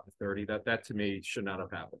him drop to 30. That to me should not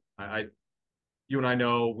have happened. You and I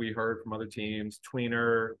know we heard from other teams.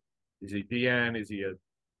 Tweener, is he DN? Is he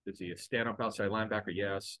a stand-up outside linebacker?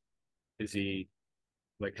 Yes. Is he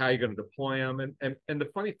how are you going to deploy him? And the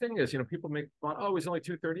funny thing is, people make fun. Oh, he's only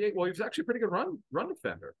 238. Well, he was actually a pretty good run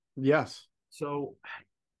defender. Yes. So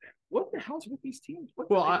what the hell's with these teams?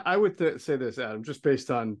 I would say this, Adam, just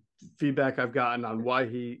based on feedback I've gotten on why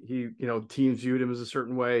he teams viewed him as a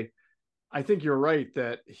certain way. I think you're right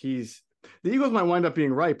that the Eagles might wind up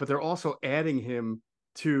being right, but they're also adding him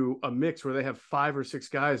to a mix where they have 5 or 6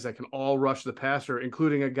 guys that can all rush the passer,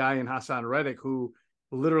 including a guy in Haason Reddick who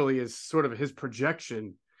literally is sort of his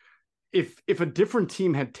projection. If a different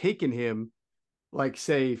team had taken him,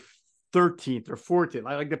 say 13th or 14th,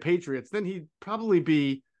 like the Patriots, then he'd probably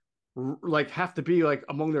be have to be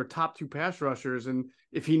among their top 2 pass rushers. And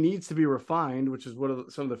if he needs to be refined, which is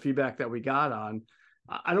some of the feedback that we got on,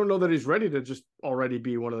 I don't know that he's ready to just already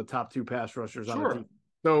be one of the top 2 pass rushers on the team.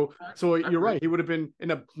 So you're right. He would have been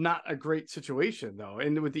in not a great situation though.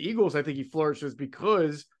 And with the Eagles, I think he flourishes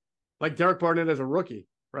because Derek Barnett as a rookie,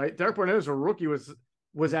 right? Derek Barnett as a rookie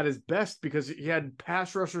was at his best because he had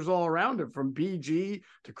pass rushers all around him, from BG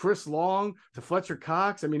to Chris Long to Fletcher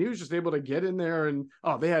Cox. I mean, he was just able to get in there, and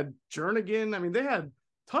they had Jernigan. I mean, they had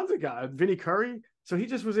tons of guys, Vinny Curry. So he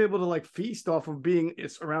just was able to feast off of being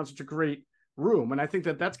around such a great room. And I think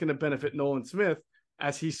that that's going to benefit Nolan Smith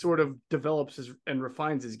as he sort of develops and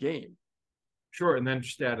refines his game. Sure. And then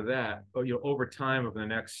just add to that, over time, over the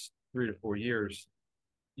next 3 to 4 years,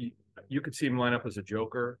 you could see him line up as a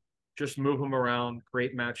joker, just move him around,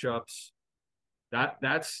 create matchups.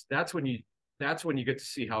 That's when you get to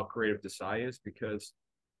see how creative Desai is, because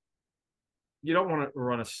you don't want to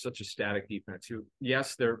run such a static defense.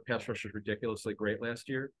 Yes, their pass rush is ridiculously great last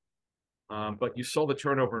year, but you saw the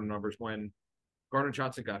turnover numbers when Gardner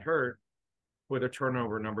Johnson got hurt, where their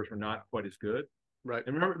turnover numbers were not quite as good. Right.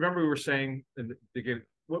 And remember we were saying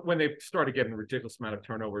when they started getting a ridiculous amount of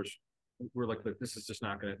turnovers, we're like, this is just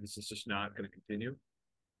not going to continue.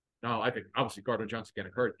 Now, I think obviously Gardner Johnson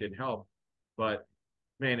getting hurt didn't help, but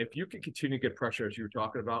man, if you can continue to get pressure as you were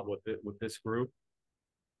talking about with this group,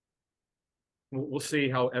 we'll see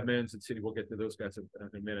how Edmonds and City, we'll get to those guys in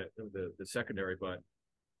a minute, the secondary, but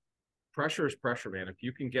pressure is pressure, man. If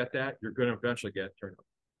you can get that, you're going to eventually get turnover.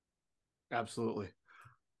 Absolutely.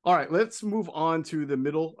 All right, let's move on to the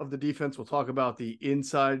middle of the defense. We'll talk about the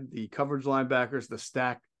inside, the coverage linebackers, the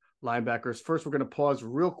stack linebackers. First, we're going to pause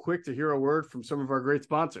real quick to hear a word from some of our great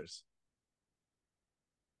sponsors.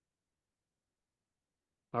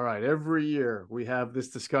 All right, every year we have this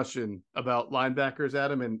discussion about linebackers,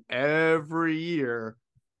 Adam, and every year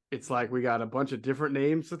it's like we got a bunch of different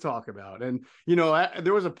names to talk about. And,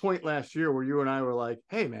 there was a point last year where you and I were like,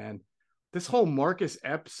 hey, man, this whole Marcus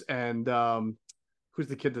Epps and who's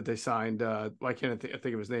the kid that they signed? Why can't I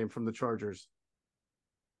think of his name from the Chargers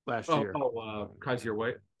last year? Kaiser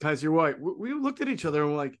White. Kaiser White. We looked at each other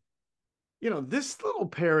and we're like, this little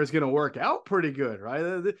pair is going to work out pretty good,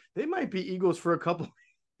 right? They might be Eagles for a couple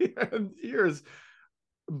years.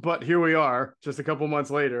 But here we are just a couple months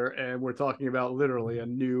later, and we're talking about literally a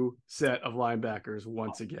new set of linebackers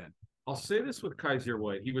once again. I'll say this with Kaiser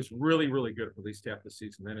White. He was really, really good for at least half the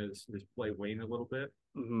season. Then his play waned a little bit.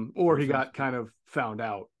 Mm-hmm. Or he got kind of found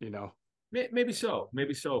out, Maybe so.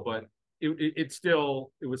 But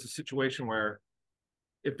it was a situation where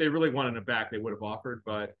if they really wanted him back, they would have offered,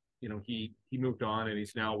 but he moved on and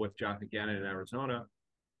he's now with Jonathan Gannon in Arizona.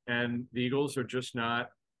 And the Eagles are just not,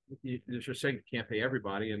 they're just saying you can't pay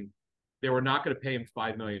everybody. And they were not going to pay him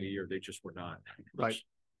 $5 million a year. They just were not. Right.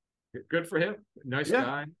 Good for him. Nice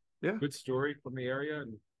guy. Yeah. Good story from the area.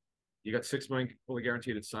 And you got $6 million fully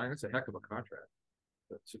guaranteed at signing. It's a heck of a contract.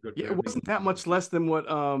 That's a good. Yeah, it wasn't that much less than what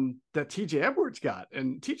that TJ Edwards got.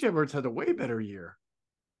 And TJ Edwards had a way better year.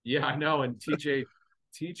 Yeah, I know. And TJ,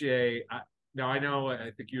 now I know,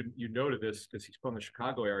 I think you noted this because he's from the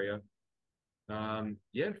Chicago area.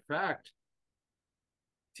 In fact,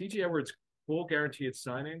 TJ Edwards' full guaranteed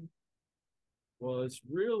signing was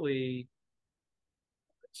really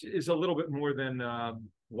is a little bit more than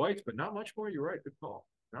White's, but not much more. You're right. Good call.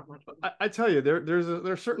 Not much more. I tell you,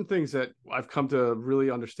 there are certain things that I've come to really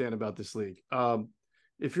understand about this league.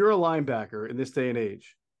 If you're a linebacker in this day and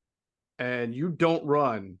age, and you don't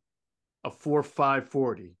run a 4.5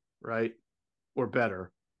 40, right, or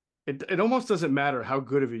better, it almost doesn't matter how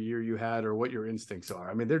good of a year you had or what your instincts are.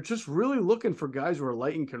 I mean, they're just really looking for guys who are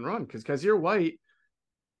light and can run, because Kaiser White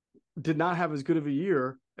did not have as good of a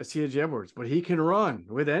year as TJ Edwards, but he can run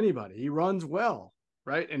with anybody. He runs well,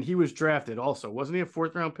 right? And he was drafted also. Wasn't he a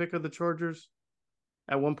 4th-round pick of the Chargers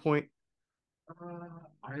at one point?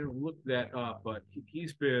 I looked that up, but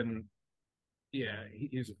he's been,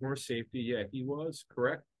 he's a former safety. Yeah, he was,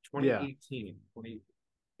 correct? 2018.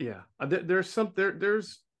 Yeah.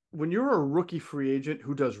 There's when you're a rookie free agent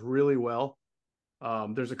who does really well,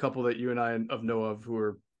 there's a couple that you and I know of who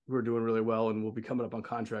are doing really well and will be coming up on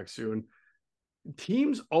contract soon.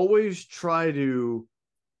 Teams always try to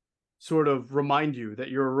sort of remind you that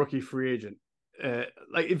you're a rookie free agent.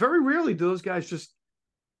 Like very rarely do those guys just,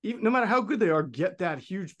 even no matter how good they are, get that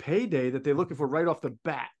huge payday that they're looking for right off the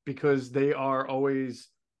bat, because they are always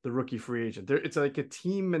the rookie free agent. It's like a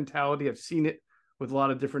team mentality. I've seen it with a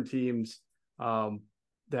lot of different teams.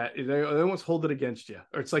 That they almost hold it against you,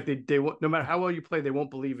 or it's like they no matter how well you play, they won't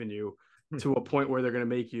believe in you to a point where they're going to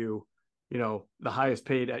make you, the highest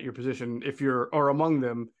paid at your position if you're, or among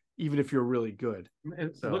them, even if you're really good.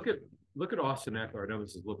 And so, look at Austin Eckler. I know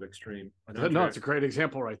this is a little bit extreme. No, it's a great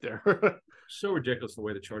example right there. So ridiculous the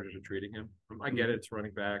way the Chargers are treating him. I get it. It's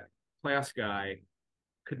running back, class guy,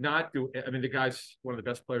 could not do. I mean, the guy's one of the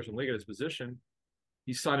best players in the league at his position.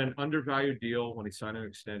 He signed an undervalued deal when he signed an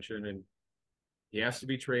extension, and he has to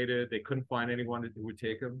be traded. They couldn't find anyone who would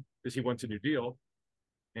take him because he wants a new deal.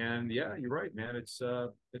 And yeah, you're right, man. It's a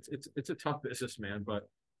tough business, man. But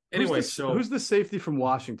anyway, who's the safety from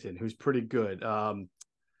Washington who's pretty good?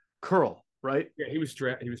 Curl, right? Yeah, he was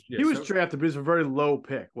drafted. He was drafted, but he was a very low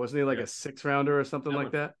pick, wasn't he? Like a 6th rounder or something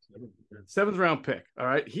like that. 7th round pick. All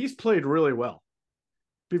right, he's played really well.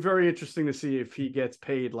 Be very interesting to see if he gets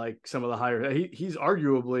paid like some of the higher. He's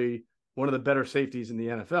arguably one of the better safeties in the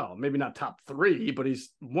NFL. Maybe not top 3, but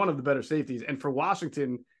he's one of the better safeties. And for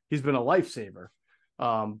Washington, he's been a lifesaver.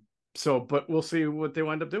 But we'll see what they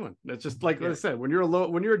wind up doing. It's just like I said, when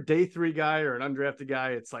you're a day 3 guy or an undrafted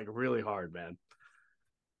guy, it's like really hard, man.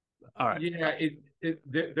 All right. Yeah,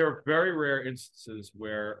 there are very rare instances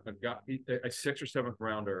where a 6th or 7th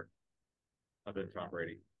rounder, other than Tom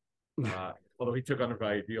Brady, although he took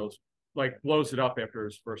undervalued deals, like blows it up after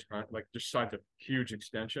his first contract, like just signs a huge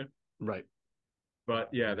extension. Right. But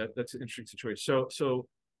yeah, that's an interesting situation. So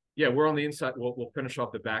yeah, we're on the inside. We'll finish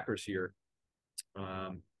off the backers here.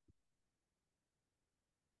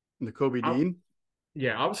 Nakobe Dean.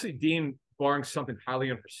 Yeah, obviously Dean, barring something highly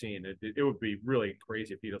unforeseen, it would be really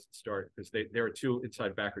crazy if he doesn't start, because there are 2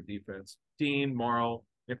 inside backer defense. Dean, Morrow,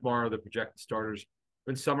 Nick Morrow, the projected starters.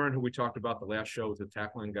 Ben Summerlin, who we talked about the last show, was a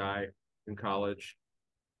tackling guy in college.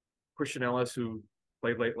 Christian Ellis, who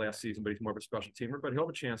played late last season, but he's more of a special teamer, but he'll have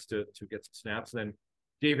a chance to get some snaps. And then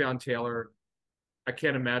Davion Taylor, I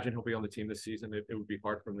can't imagine he'll be on the team this season. It would be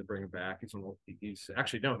hard for him to bring him back. He's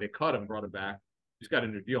actually, no, they cut him, brought him back. He's got a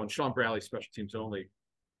new deal. And Sean Bradley, special teams only.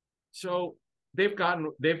 So they've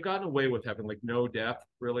gotten away with having like no depth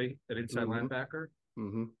really at inside linebacker,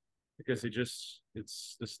 because it's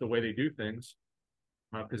just the way they do things.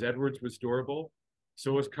 Because Edwards was durable,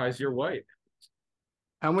 so was Kaiser White.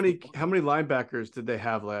 How many linebackers did they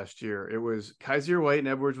have last year? It was Kaiser White and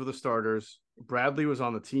Edwards were the starters. Bradley was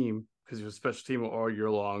on the team because he was a special team all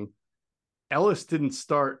year long. Ellis didn't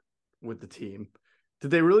start with the team.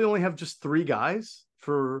 Did they really only have just 3 guys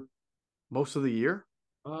for most of the year?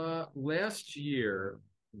 Last year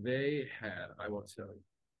they had, I won't tell you.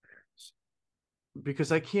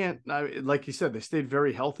 Because like you said, they stayed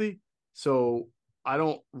very healthy. So I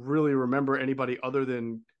don't really remember anybody other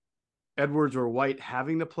than Edwards or White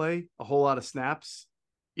having to play a whole lot of snaps,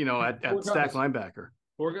 at stack linebacker.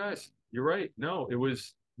 4 guys. You're right. No, it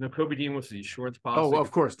was Kobe Dean was the insurance Oh, policy. of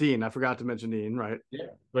course, Dean. I forgot to mention Dean, right? Yeah,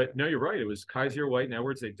 but no, you're right. It was Kaiser, White, and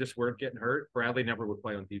Edwards. They just weren't getting hurt. Bradley never would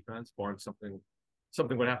play on defense, barring something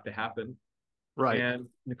would have to happen. Right. And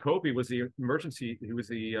Nakobe was the emergency. He was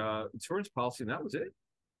the insurance policy, and that was it.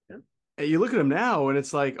 Yeah. And you look at him now, and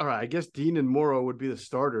it's like, all right, I guess Dean and Morrow would be the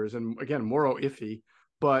starters, and again, Morrow iffy.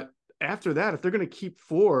 But after that, if they're going to keep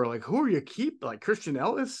four, like who are you keep? Like Christian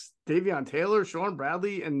Ellis, Davion Taylor, Sean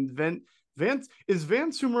Bradley, and Vance. Is Van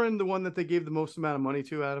Sumeren the one that they gave the most amount of money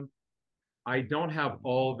to, Adam? I don't have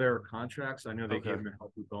all their contracts. I know they gave him a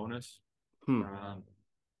healthy bonus.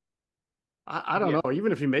 I don't know.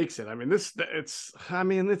 Even if he makes it, I mean, it's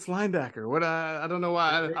linebacker. What I don't know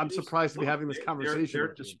why I'm surprised to be having this conversation.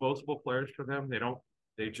 They're disposable players for them.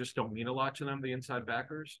 They just don't mean a lot to them. The inside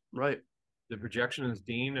backers, right? The projection is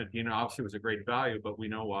Dean. And Dean obviously was a great value, but we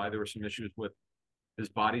know why. There were some issues with his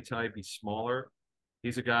body type. He's smaller.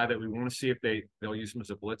 He's a guy that we want to see if they'll use him as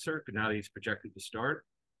a blitzer. But now that he's projected to start,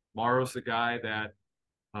 Morrow's the guy that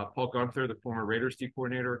Paul Gunther, the former Raiders D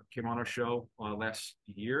coordinator, came on our show late last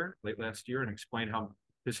year, and explained how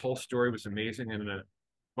his whole story was amazing. And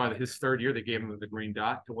by his third year, they gave him the green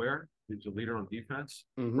dot to wear. He was a leader on defense.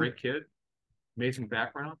 Great kid, amazing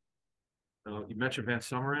background. You mentioned Van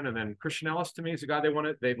Sumeren, and then Christian Ellis to me is a guy they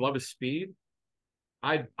wanted. They love his speed.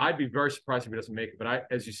 I'd be very surprised if he doesn't make it. But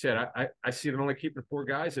as you said, I see them only keeping four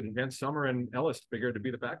guys, and Van Sumeren and Ellis figured to be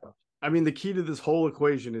the backups. I mean, the key to this whole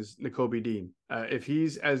equation is Nakobe Dean. If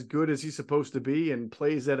he's as good as he's supposed to be and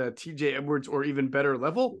plays at a TJ Edwards or even better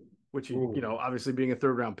level, which he, obviously being a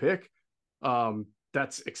third round pick,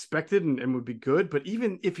 that's expected and would be good. But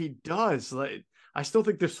even if he does, I still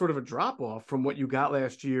think there's sort of a drop off from what you got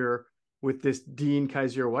last year with this Dean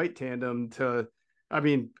Kaiser White tandem to,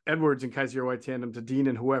 Edwards and Kaiser White tandem to Dean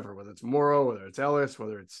and whoever, whether it's Morrow, whether it's Ellis,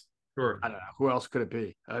 whether it's, I don't know, who else could it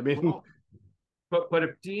be? But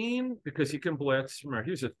if Dean, because he can blitz, remember,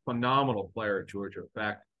 he was a phenomenal player at Georgia. In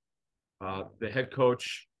fact, the head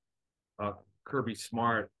coach, Kirby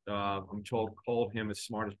Smart, I'm told, called him the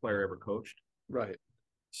smartest player ever coached. Right.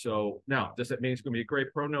 So now, does that mean he's going to be a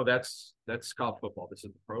great pro? No, that's college football. This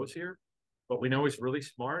is the pros here. But we know he's really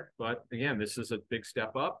smart. But again, this is a big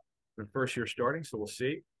step up. The first year starting, so we'll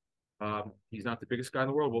see. He's not the biggest guy in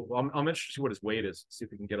the world. Well, I'm interested to see what his weight is, see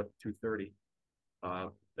if he can get up to 230.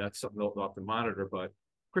 That's something they'll have to monitor. But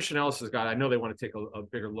Christian Ellis is a guy I know they want to take a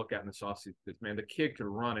bigger look at in this offseason. Because, man, the kid can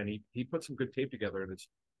run, and he put some good tape together in his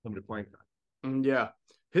limited playing time. Yeah.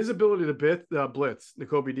 His ability to blitz,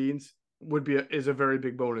 Nakobe Dean's, is a very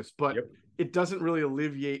big bonus. But it doesn't really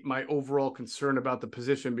alleviate my overall concern about the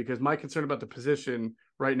position, because my concern about the position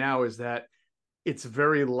right now is that it's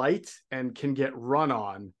very light and can get run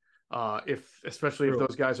on, especially if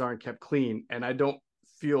those guys aren't kept clean. And I don't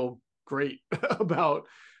feel great about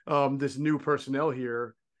this new personnel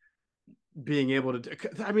here being able to.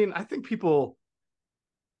 I think people,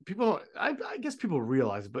 I guess people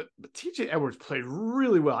realize, but TJ Edwards played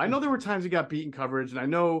really well. I know there were times he got beaten coverage, and I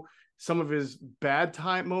know some of his bad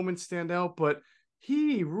time moments stand out, but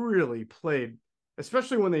he really played,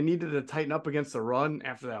 especially when they needed to tighten up against the run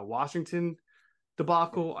after that Washington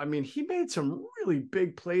debacle. He made some really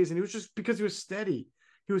big plays, and he was just, because he was steady.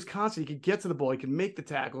 He was constant. He could get to the ball. He could make the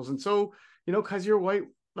tackles. And so, Kaiser White,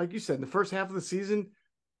 like you said, in the first half of the season,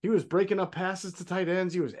 he was breaking up passes to tight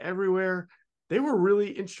ends. He was everywhere. They were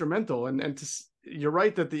really instrumental. And you're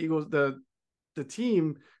right that the Eagles, the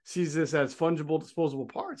team sees this as fungible, disposable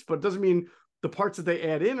parts, but it doesn't mean the parts that they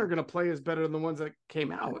add in are going to play as better than the ones that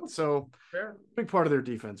came out. So big part of their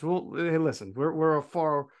defense. Well, hey, listen,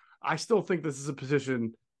 I still think this is a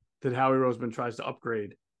position that Howie Roseman tries to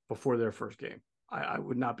upgrade before their first game. I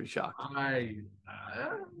would not be shocked.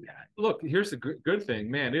 Look, here's the good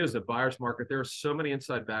thing, man. It is a buyer's market. There are so many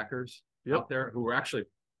inside backers out there who are actually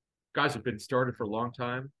guys who've been started for a long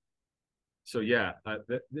time. So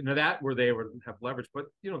that where they would have leverage, but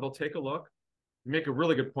they'll take a look. You make a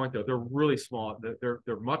really good point though. They're really small.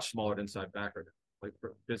 They're much smaller than inside backer, like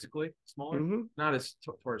physically smaller, not as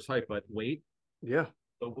far as height, but weight. Yeah.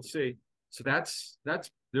 So we'll see. So that's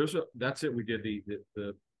it. We did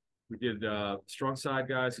we did strong side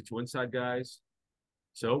guys, the two inside guys.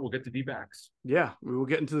 So we'll get to D-backs. Yeah, we will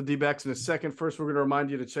get into the D-backs in a second. First, we're going to remind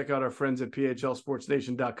you to check out our friends at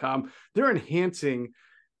phlsportsnation.com. They're enhancing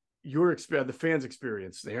the fans'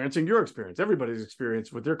 experience. They're enhancing your experience, everybody's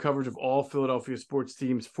experience, with their coverage of all Philadelphia sports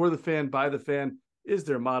teams. For the fan, by the fan is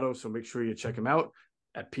their motto. So make sure you check them out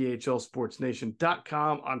at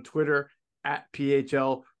phlsportsnation.com, on Twitter at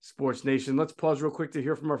PHL Sports Nation. Let's pause real quick to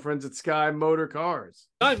hear from our friends at Sky Motor Cars.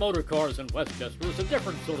 Sky Motor Cars in Westchester is a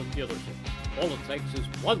different sort of dealership. All it takes is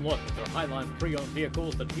one look at their Highline pre-owned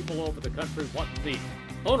vehicles that people all over the country want and need.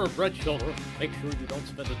 Owner Brett Schiller, make sure you don't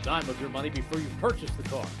spend a dime of your money before you purchase the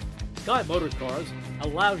car. Sky Motor Cars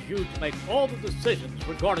allows you to make all the decisions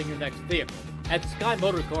regarding your next vehicle. At Sky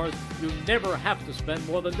Motor Cars, you never have to spend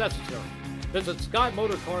more than necessary. Visit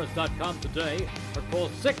SkyMotorCars.com today or call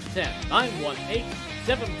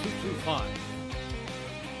 610-918-7225.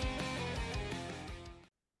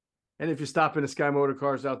 And if you stop into Sky Motor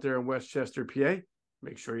Cars out there in Westchester, PA,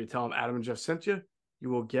 make sure you tell them Adam and Jeff sent you. You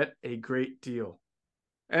will get a great deal.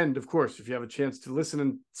 And, of course, if you have a chance to listen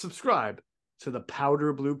and subscribe to the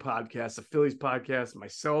Powder Blue Podcast, the Phillies podcast,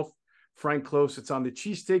 myself, Frank Close. It's on the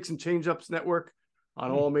Cheesesteaks and Change-Ups Network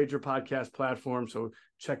on all major podcast platforms. So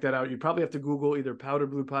check that out. You probably have to Google either Powder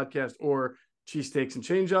Blue Podcast or Cheesesteaks and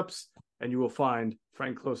Change-Ups, and you will find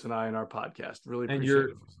Frank Close and I in our podcast. Really appreciate it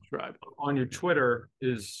if you subscribe. On your Twitter,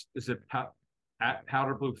 is it at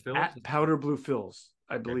Powder Blue Phils? At Powder Blue Phils,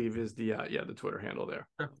 I believe, is the Twitter handle there.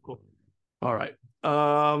 Okay, cool. All right.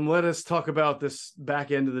 Let us talk about this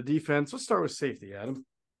back end of the defense. Let's start with safety, Adam.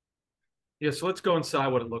 Yeah, so let's go inside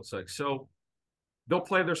what it looks like. So they'll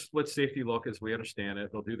play their split safety look as we understand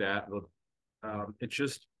it. They'll do that. It's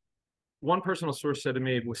just one personal source said to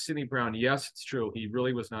me with Sidney Brown, yes, it's true. He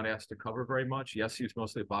really was not asked to cover very much. Yes, he was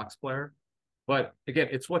mostly a box player. But again,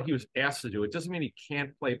 it's what he was asked to do. It doesn't mean he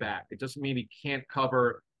can't play back. It doesn't mean he can't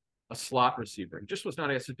cover a slot receiver. He just was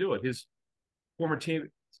not asked to do it. His former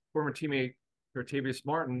teammate, Tertavius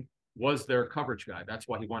Martin, was their coverage guy. That's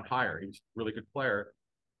why he went higher. He was a really good player.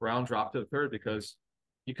 Brown dropped to the third because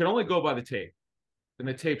you can only go by the tape. And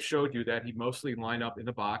the tape showed you that he mostly lined up in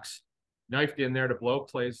the box, knifed in there to blow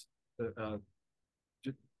plays, blow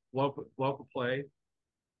up a play,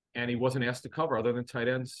 and he wasn't asked to cover other than tight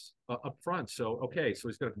ends up front. So, okay, so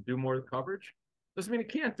he's going to do more of the coverage. Doesn't mean he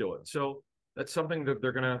can't do it. So that's something that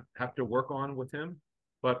they're going to have to work on with him.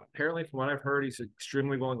 But apparently, from what I've heard, he's an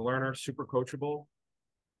extremely willing learner, super coachable,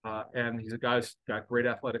 and he's a guy who's got great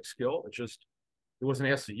athletic skill. It just he wasn't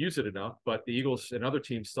asked to use it enough. But the Eagles and other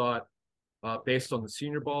teams thought, based on the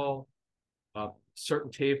Senior Bowl,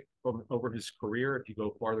 certain tape from over his career, if you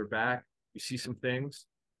go farther back, you see some things,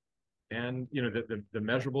 and you know the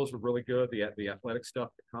measurables were really good. The athletic stuff,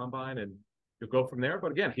 the combine, and you'll go from there.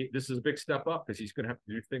 But again, this is a big step up because he's going to have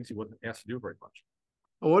to do things he wasn't asked to do very much.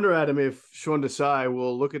 I wonder, Adam, if Sean Desai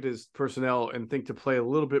will look at his personnel and think to play a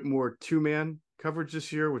little bit more two-man coverage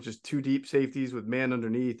this year, which is two deep safeties with man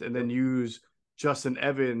underneath, and then use Justin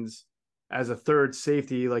Evans as a third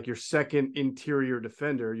safety, like your second interior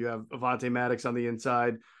defender. You have Avonte Maddox on the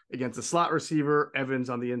inside against a slot receiver,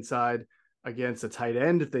 Evans on the inside against a tight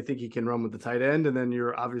end, if they think he can run with the tight end, and then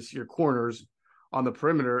you're obviously your corners on the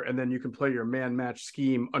perimeter, and then you can play your man-match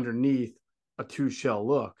scheme underneath a two-shell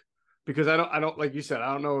look. Because I don't like you said,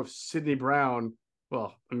 I don't know if Sidney Brown,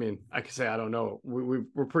 well, I mean, I can say I don't know.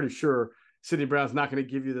 We're pretty sure Sidney Brown's not going to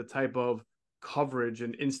give you the type of coverage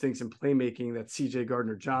and instincts and playmaking that CJ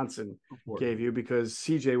Gardner-Johnson gave you, because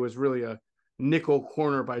CJ was really a nickel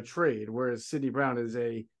corner by trade, whereas Sidney Brown is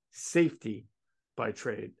a safety by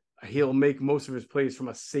trade. He'll make most of his plays from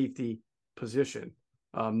a safety position,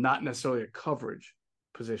 not necessarily a coverage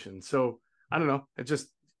position. So I don't know. It just,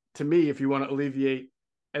 to me, if you want to alleviate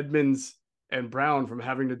Edmonds and Brown from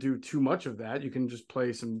having to do too much of that, you can just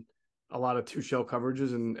play a lot of two shell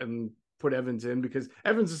coverages and put Evans in, because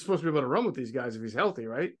Evans is supposed to be able to run with these guys if he's healthy,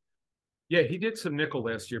 right? Yeah, he did some nickel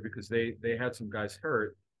last year because they had some guys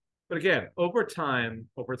hurt. But again, over time,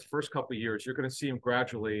 over the first couple of years, you're going to see him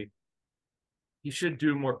gradually. He should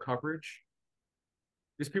do more coverage.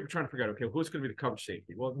 These people are trying to figure out, okay, who's going to be the coverage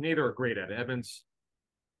safety? Well, neither are great at it. Evans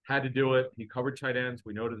had to do it. He covered tight ends.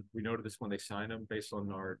 We noted this when they signed him, based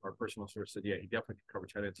on our personal source said, yeah, he definitely can cover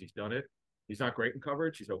tight ends. He's done it. He's not great in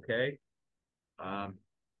coverage. He's okay.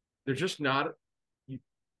 There's just not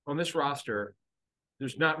on this roster.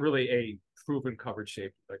 There's not really a proven coverage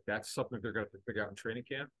safety. Like, that's something they're going to have to figure out in training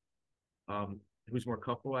camp. Who's more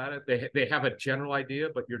comfortable at it? They have a general idea,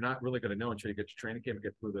 but you're not really going to know until you get to training camp and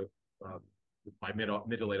get through by mid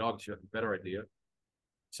to late August. You have a better idea.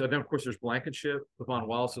 So then, of course, there's Blankenship. Levon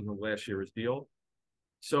Wallace in the last year's deal.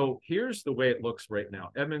 So here's the way it looks right now.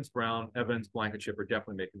 Edmonds, Brown, Evans, Blankenship are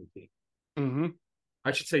definitely making the team. Mm-hmm.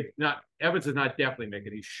 I should say Evans is not definitely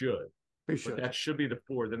making it. He should. But that should be the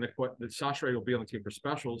four. Then the Sasha will be on the team for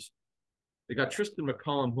specials. They got Tristan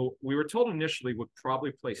McCullum, who we were told initially would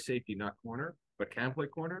probably play safety, not corner, but can play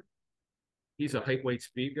corner. He's a height, weight,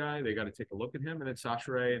 speed guy. They got to take a look at him. And then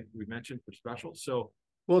Sasha, and we mentioned for specials. So,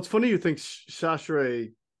 well, it's funny you think Sasha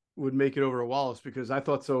would make it over to Wallace, because I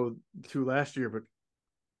thought so too last year, but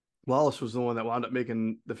Wallace was the one that wound up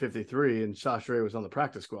making the 53, and Sastre was on the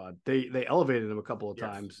practice squad. They elevated him a couple of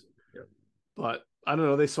times, but I don't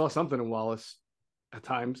know. They saw something in Wallace at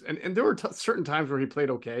times, and there were certain times where he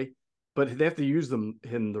played okay, but they have to use him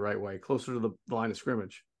the right way, closer to the line of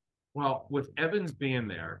scrimmage. Well, with Evans being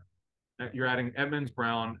there, you're adding Edmonds,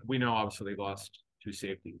 Brown. We know obviously they lost two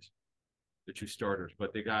safeties, the two starters,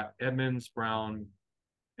 but they got Edmonds, Brown,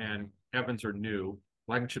 and Evans are new.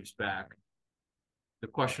 Blankenship's back. The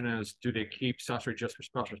question is, do they keep Sastre just for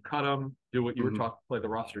specials, cut him, do what you were talking, play the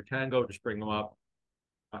roster tango, just bring him up,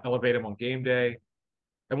 elevate him on game day,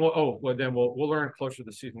 and we'll learn closer to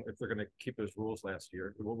the season if they're going to keep those rules last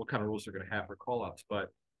year, what kind of rules they're going to have for call-ups,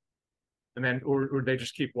 or they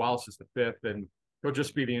just keep Wallace as the fifth, and he'll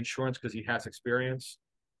just be the insurance because he has experience.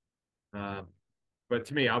 But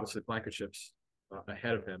to me, obviously, Blankenship's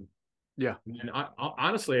ahead of him. Yeah. And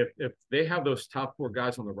honestly, if they have those top four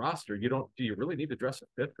guys on the roster, do you really need to dress a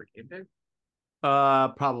fifth for game day?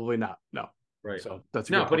 Probably not. No. Right. So that's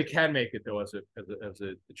but he can make it though as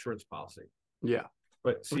an insurance policy. Yeah.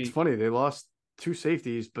 But see, it's funny, they lost two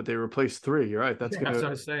safeties, but they replaced three. You're right. That's what I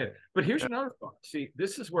was saying. But here's another thought. See,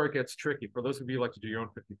 this is where it gets tricky for those of you who like to do your own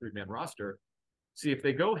 53-man roster. See, if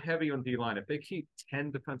they go heavy on D line, if they keep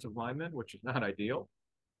 10 defensive linemen, which is not ideal,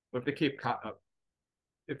 but if they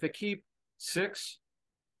keep 6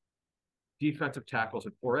 defensive tackles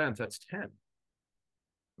and 4 ends, that's 10.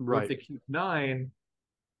 Right. Or if they keep 9,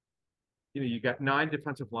 you got 9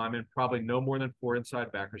 defensive linemen, probably no more than 4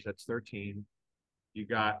 inside backers. That's 13. You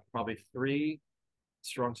got probably 3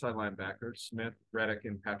 strong side linebackers, Smith, Reddick,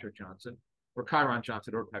 and Patrick Johnson, or Kyron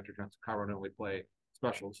Johnson or Patrick Johnson. Kyron only play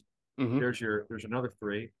specials. There's another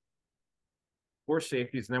 3. 4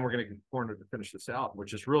 safeties, and then we're going to get corner to finish this out,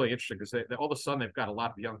 which is really interesting because they all of a sudden they've got a lot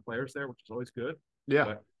of young players there, which is always good. Yeah,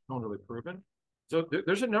 but not really proven. So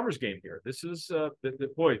there's a numbers game here. This is the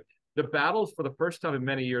battles for the first time in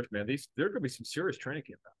many years, man. There are going to be some serious training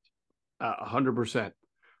camp battles. 100%.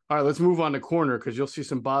 All right, let's move on to corner because you'll see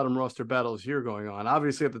some bottom roster battles here going on.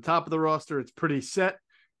 Obviously, at the top of the roster, it's pretty set.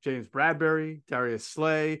 James Bradbury, Darius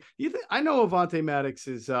Slay. I know Avonte Maddox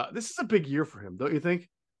is. This is a big year for him, don't you think?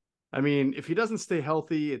 I mean, if he doesn't stay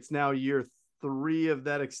healthy, it's now year 3 of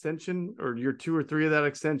that extension, or year 2 or 3 of that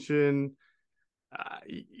extension.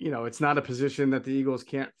 It's not a position that the Eagles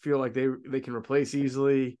can't feel like they can replace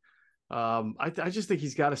easily. I just think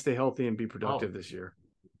he's got to stay healthy and be productive this year.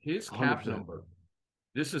 His cap 100%. Number.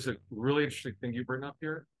 This is a really interesting thing you bring up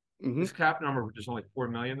here. His cap number, which is only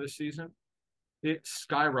 $4 million this season, it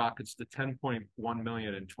skyrockets to $10.1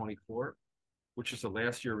 million in 24, which is the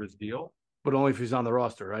last year of his deal. But only if he's on the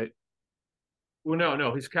roster, right? Well,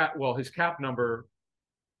 no. His cap number.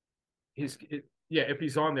 If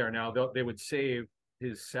he's on there now, they would save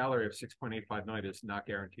his salary of $6.85 million is not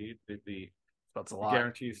guaranteed. That's a lot.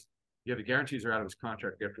 Guarantees. Yeah, the guarantees are out of his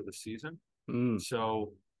contract after the season.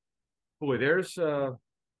 So, boy,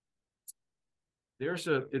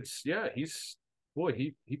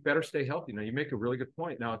 he better stay healthy. Now, you make a really good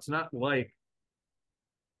point. Now, it's not like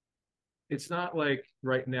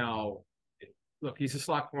right now. Look, he's a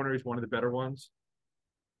slot corner. He's one of the better ones.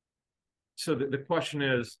 So the question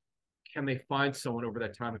is, can they find someone over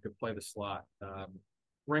that time who could play the slot?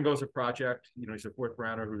 Ringo's a project. He's a 4th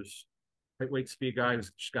rounder who's a lightweight speed guy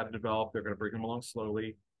who's just got to develop. They're going to bring him along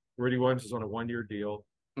slowly. Rudy Williams is on a 1-year deal.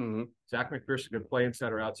 Zach McPherson can play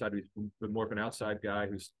inside or outside. He's been more of an outside guy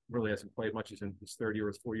who's really hasn't played much. He's in his 3rd year or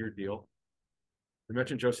his 4-year deal. We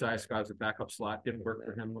mentioned Josiah Scott as a backup slot. Didn't work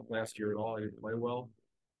for him last year at all. He didn't play well.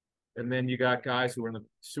 And then you got guys who are in the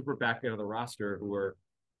super back end of the roster who are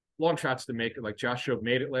long shots to make it. Like Josh Jobe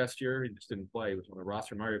made it last year. He just didn't play. He was on the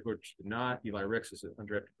roster. Mario Butch did not. Eli Ricks is an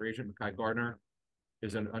undrafted free agent. Mekhi Gardner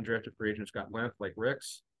is an undrafted free agent who's got length like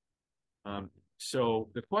Ricks. So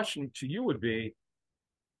the question to you would be,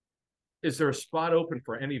 is there a spot open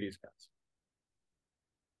for any of these guys?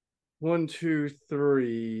 1, 2,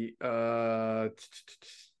 3. They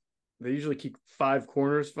usually keep 5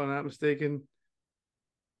 corners, if I'm not mistaken.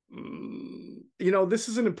 This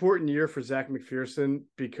is an important year for Zach McPherson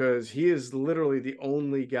because he is literally the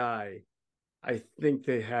only guy I think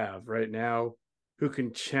they have right now who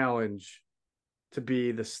can challenge to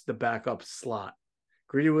be the backup slot.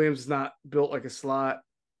 Greedy Williams is not built like a slot.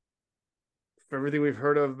 For everything we've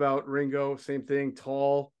heard of about Ringo, same thing,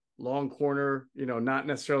 tall, long corner, not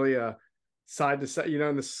necessarily a side to side.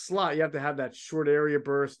 In the slot, you have to have that short area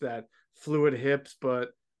burst, that fluid hips, but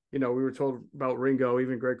we were told about Ringo,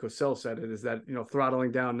 even Greg Cosell said it, is that,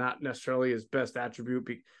 throttling down, not necessarily his best attribute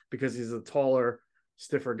because he's a taller,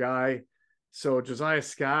 stiffer guy. So Josiah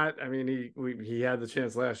Scott, I mean, he had the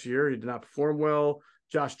chance last year. He did not perform well.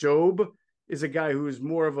 Josh Jobe, is a guy who is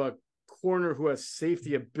more of a corner who has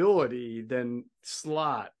safety ability than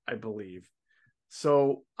slot, I believe.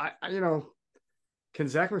 So I can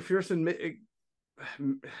Zach McPherson?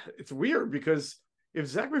 It's weird because if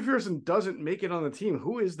Zach McPherson doesn't make it on the team,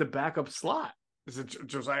 who is the backup slot? Is it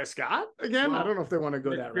Josiah Scott again? Well, I don't know if they want to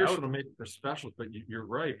go that route. McPherson will make it for specials, but you're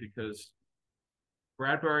right because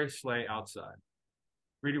Bradbury, Slay outside.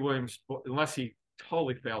 Greedy Williams, unless he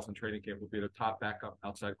totally fails in training camp, will be the top backup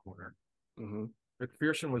outside corner. Mm-hmm.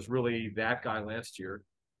 McPherson was really that guy last year,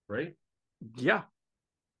 right? Yeah.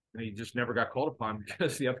 And he just never got called upon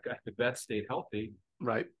because the other guy, the vet, stayed healthy.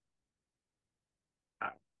 Right.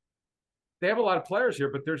 They have a lot of players here,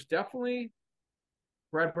 but there's definitely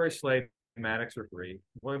Bradbury, Slade, Maddox are 3.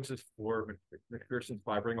 Williams is 4. McPherson's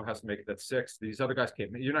 5. Ringo has to make it that 6. These other guys can't.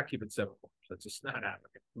 You're not keeping 7 corners. That's just not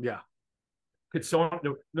happening. Yeah. Could someone?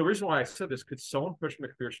 The reason why I said this, could someone push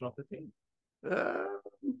McPherson off the team?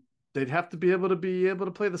 They'd have to be able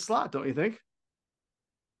to play the slot, don't you think?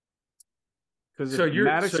 Because if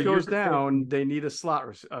Maddox goes down, they need a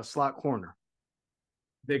slot corner.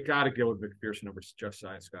 They got to go with McPherson over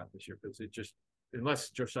Josiah Scott this year because it just,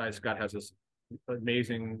 unless Josiah Scott has this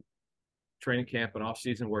amazing training camp and off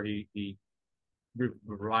season where he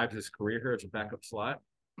revives his career here as a backup slot.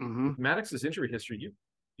 Mm-hmm. With Maddox's injury history,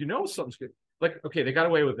 you know something's good. Like, okay, they got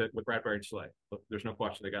away with it with Bradbury and Slay. But there's no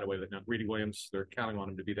question they got away with it. Now, Greedy Williams, they're counting on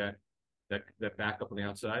him to be that backup on the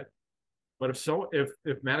outside. But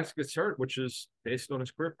if Maddox gets hurt, which is based on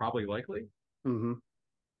his career, probably likely, mm-hmm.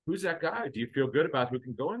 Who's that guy? Do you feel good about who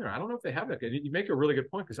can go in there? I don't know if they have that guy. You make a really good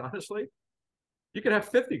point because honestly, you could have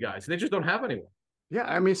 50 guys. They just don't have anyone. Yeah,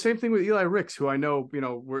 I mean, same thing with Eli Ricks, who I know,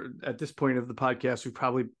 we're at this point of the podcast, we've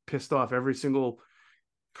probably pissed off every single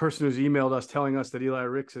person who's emailed us telling us that Eli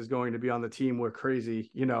Ricks is going to be on the team. We're crazy,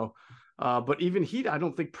 but even he, I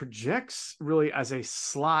don't think projects really as a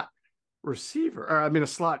slot receiver, or a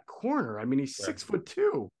slot corner. I mean, he's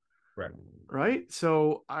 6'2", right?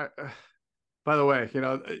 So by the way,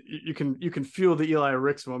 you can feel the Eli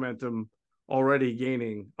Ricks momentum already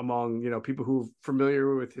gaining among, people who are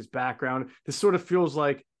familiar with his background. This sort of feels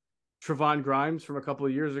like Trevon Grimes from a couple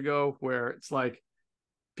of years ago, where it's like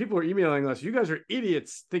people are emailing us, you guys are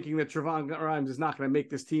idiots thinking that Trevon Grimes is not going to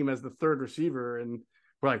make this team as the third receiver. And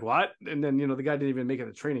we're like, what? And then, the guy didn't even make it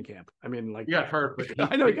to training camp. I mean, like, he got hurt,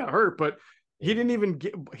 but I know he got hurt, but he didn't even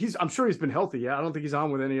I'm sure he's been healthy. Yeah. I don't think he's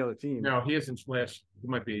on with any other team. No, he isn't. He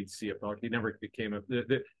might be CFL. He never became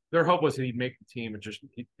their hope was that he'd make the team, and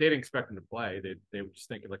they didn't expect him to play. They were just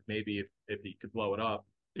thinking like maybe if he could blow it up,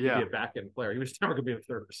 he'd be a back end player. He was never going to be a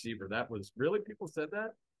third receiver. That was really, people said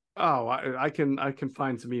that. Oh, I can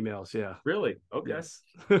find some emails. Yeah. Really? Okay. Yes.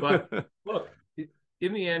 But look,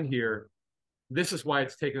 in the end here, this is why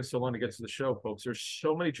it's taken so long to get to the show, folks. There's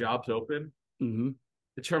so many jobs open. Mm-hmm.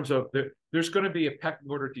 In terms of there's going to be a pecking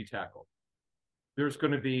order D tackle. There's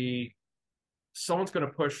going to be someone's going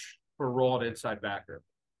to push for a role at inside backer.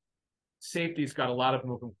 Safety's got a lot of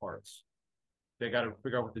moving parts. They got to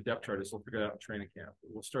figure out what the depth chart is. We'll figure it out in training camp.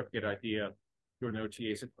 We'll start to get an idea during the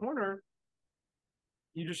OTAs. At corner,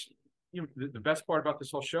 the best part about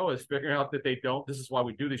this whole show is figuring out that they don't. This is why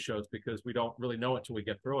we do these shows, because we don't really know it until we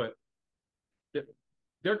get through it.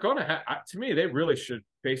 They're going to have, to me, they really should,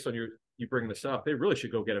 based on you bring this up, they really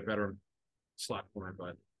should go get a veteran slot corner.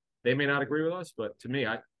 But they may not agree with us. But to me,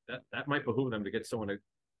 that might behoove them to get someone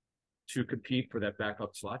to compete for that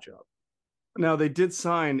backup slot job. Now, they did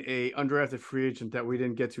sign a undrafted free agent that we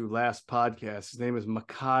didn't get to last podcast. His name is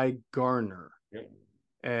Mekhi Garner. Yep.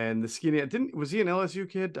 And the skinny, was he an LSU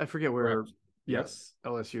kid? I forget where. Correct. Yes,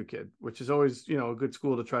 yep. LSU kid, which is always, a good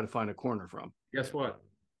school to try to find a corner from. Guess what?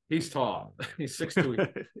 He's tall. He's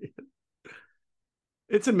 6'2".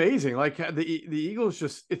 It's amazing. Like the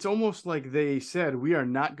Eagles it's almost like they said, we are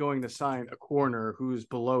not going to sign a corner who's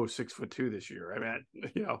below 6'2" this year. I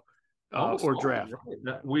mean, or draft.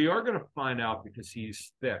 Right. We are going to find out because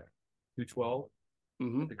he's thick, 212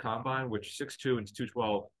 mm-hmm. at the combine, which 6'2" and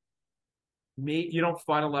 212. You don't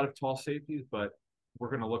find a lot of tall safeties, but we're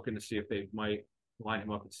going to look in to see if they might line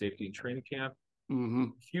him up at safety in training camp. Mm-hmm.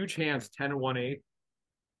 Huge hands, 10 and 1/8.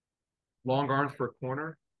 Long arms for a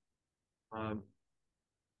corner.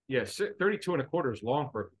 32 and a quarter is long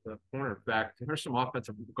for a corner. In fact, there's some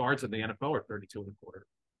offensive guards in the NFL are 32 and a quarter.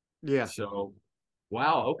 Yeah. So,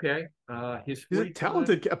 wow. Okay. He's a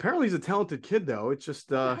talented. Apparently, he's a talented kid, though. It's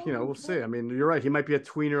just, we'll see. I mean, you're right. He might be a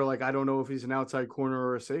tweener. Like, I don't know if he's an outside corner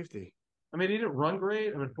or a safety. I mean, he didn't run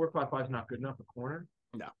great. I mean, 4.55 is not good enough for corner.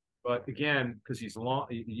 No. But again, because he's long,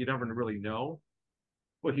 you never really know.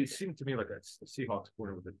 Well, he seemed to me like a Seahawks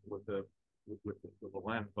corner with the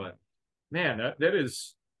length. But man, that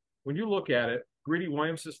is, when you look at it, Greedy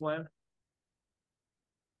Williams' length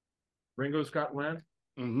Ringo Scott Len,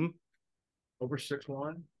 Mm-hmm. over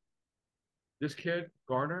 6'1". This kid,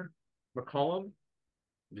 Garner McCollum,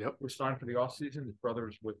 Yep. was signed for the offseason. His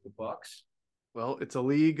brother's with the Bucks. Well, it's a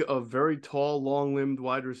league of very tall, long-limbed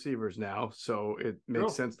wide receivers now, so it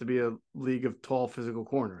makes sense to be a league of tall physical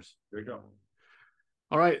corners. There you go.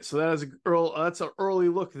 All right, so that's an early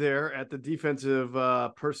look there at the defensive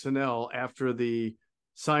personnel after the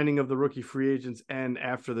signing of the rookie free agents and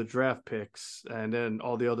after the draft picks and then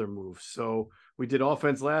all the other moves. So we did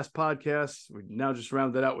offense last podcast. We now just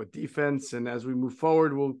rounded out with defense, and as we move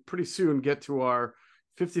forward, we'll pretty soon get to our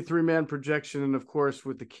 53-man projection, and of course,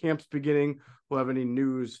 with the camps beginning, we'll have any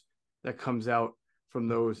news that comes out from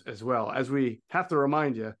those as well. As we have to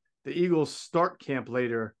remind you, the Eagles start camp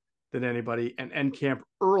later than anybody and end camp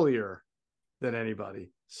earlier than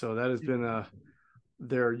anybody. So that has been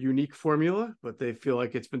their unique formula, but they feel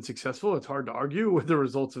like it's been successful. It's hard to argue with the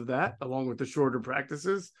results of that, along with the shorter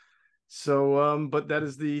practices. So, but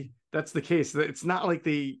that's the case. It's not like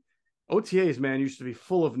the OTAs, man, used to be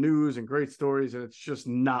full of news and great stories, and it's just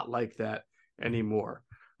not like that anymore.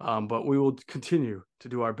 But we will continue to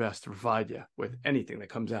do our best to provide you with anything that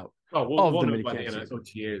comes out. Oh, we'll the know by the end of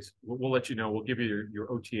OTAs. We'll let you know. We'll give you your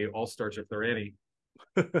OTA all-stars if there are any.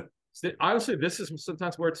 Honestly, this is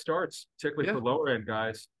sometimes where it starts, particularly for lower-end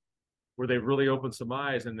guys, where they really open some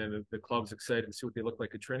eyes, and then the club's excited to see what they look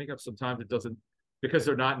like in training camp. Sometimes it doesn't, because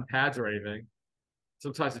they're not in pads or anything.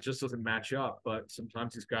 Sometimes it just doesn't match up, but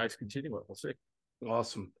sometimes these guys continue it. We'll see.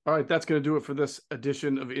 Awesome. All right, that's going to do it for this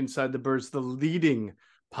edition of Inside the Birds, the leading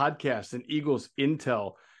podcast in Eagles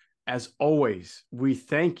intel. As always, we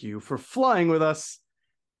thank you for flying with us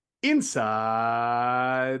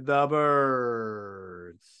inside the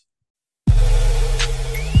birds.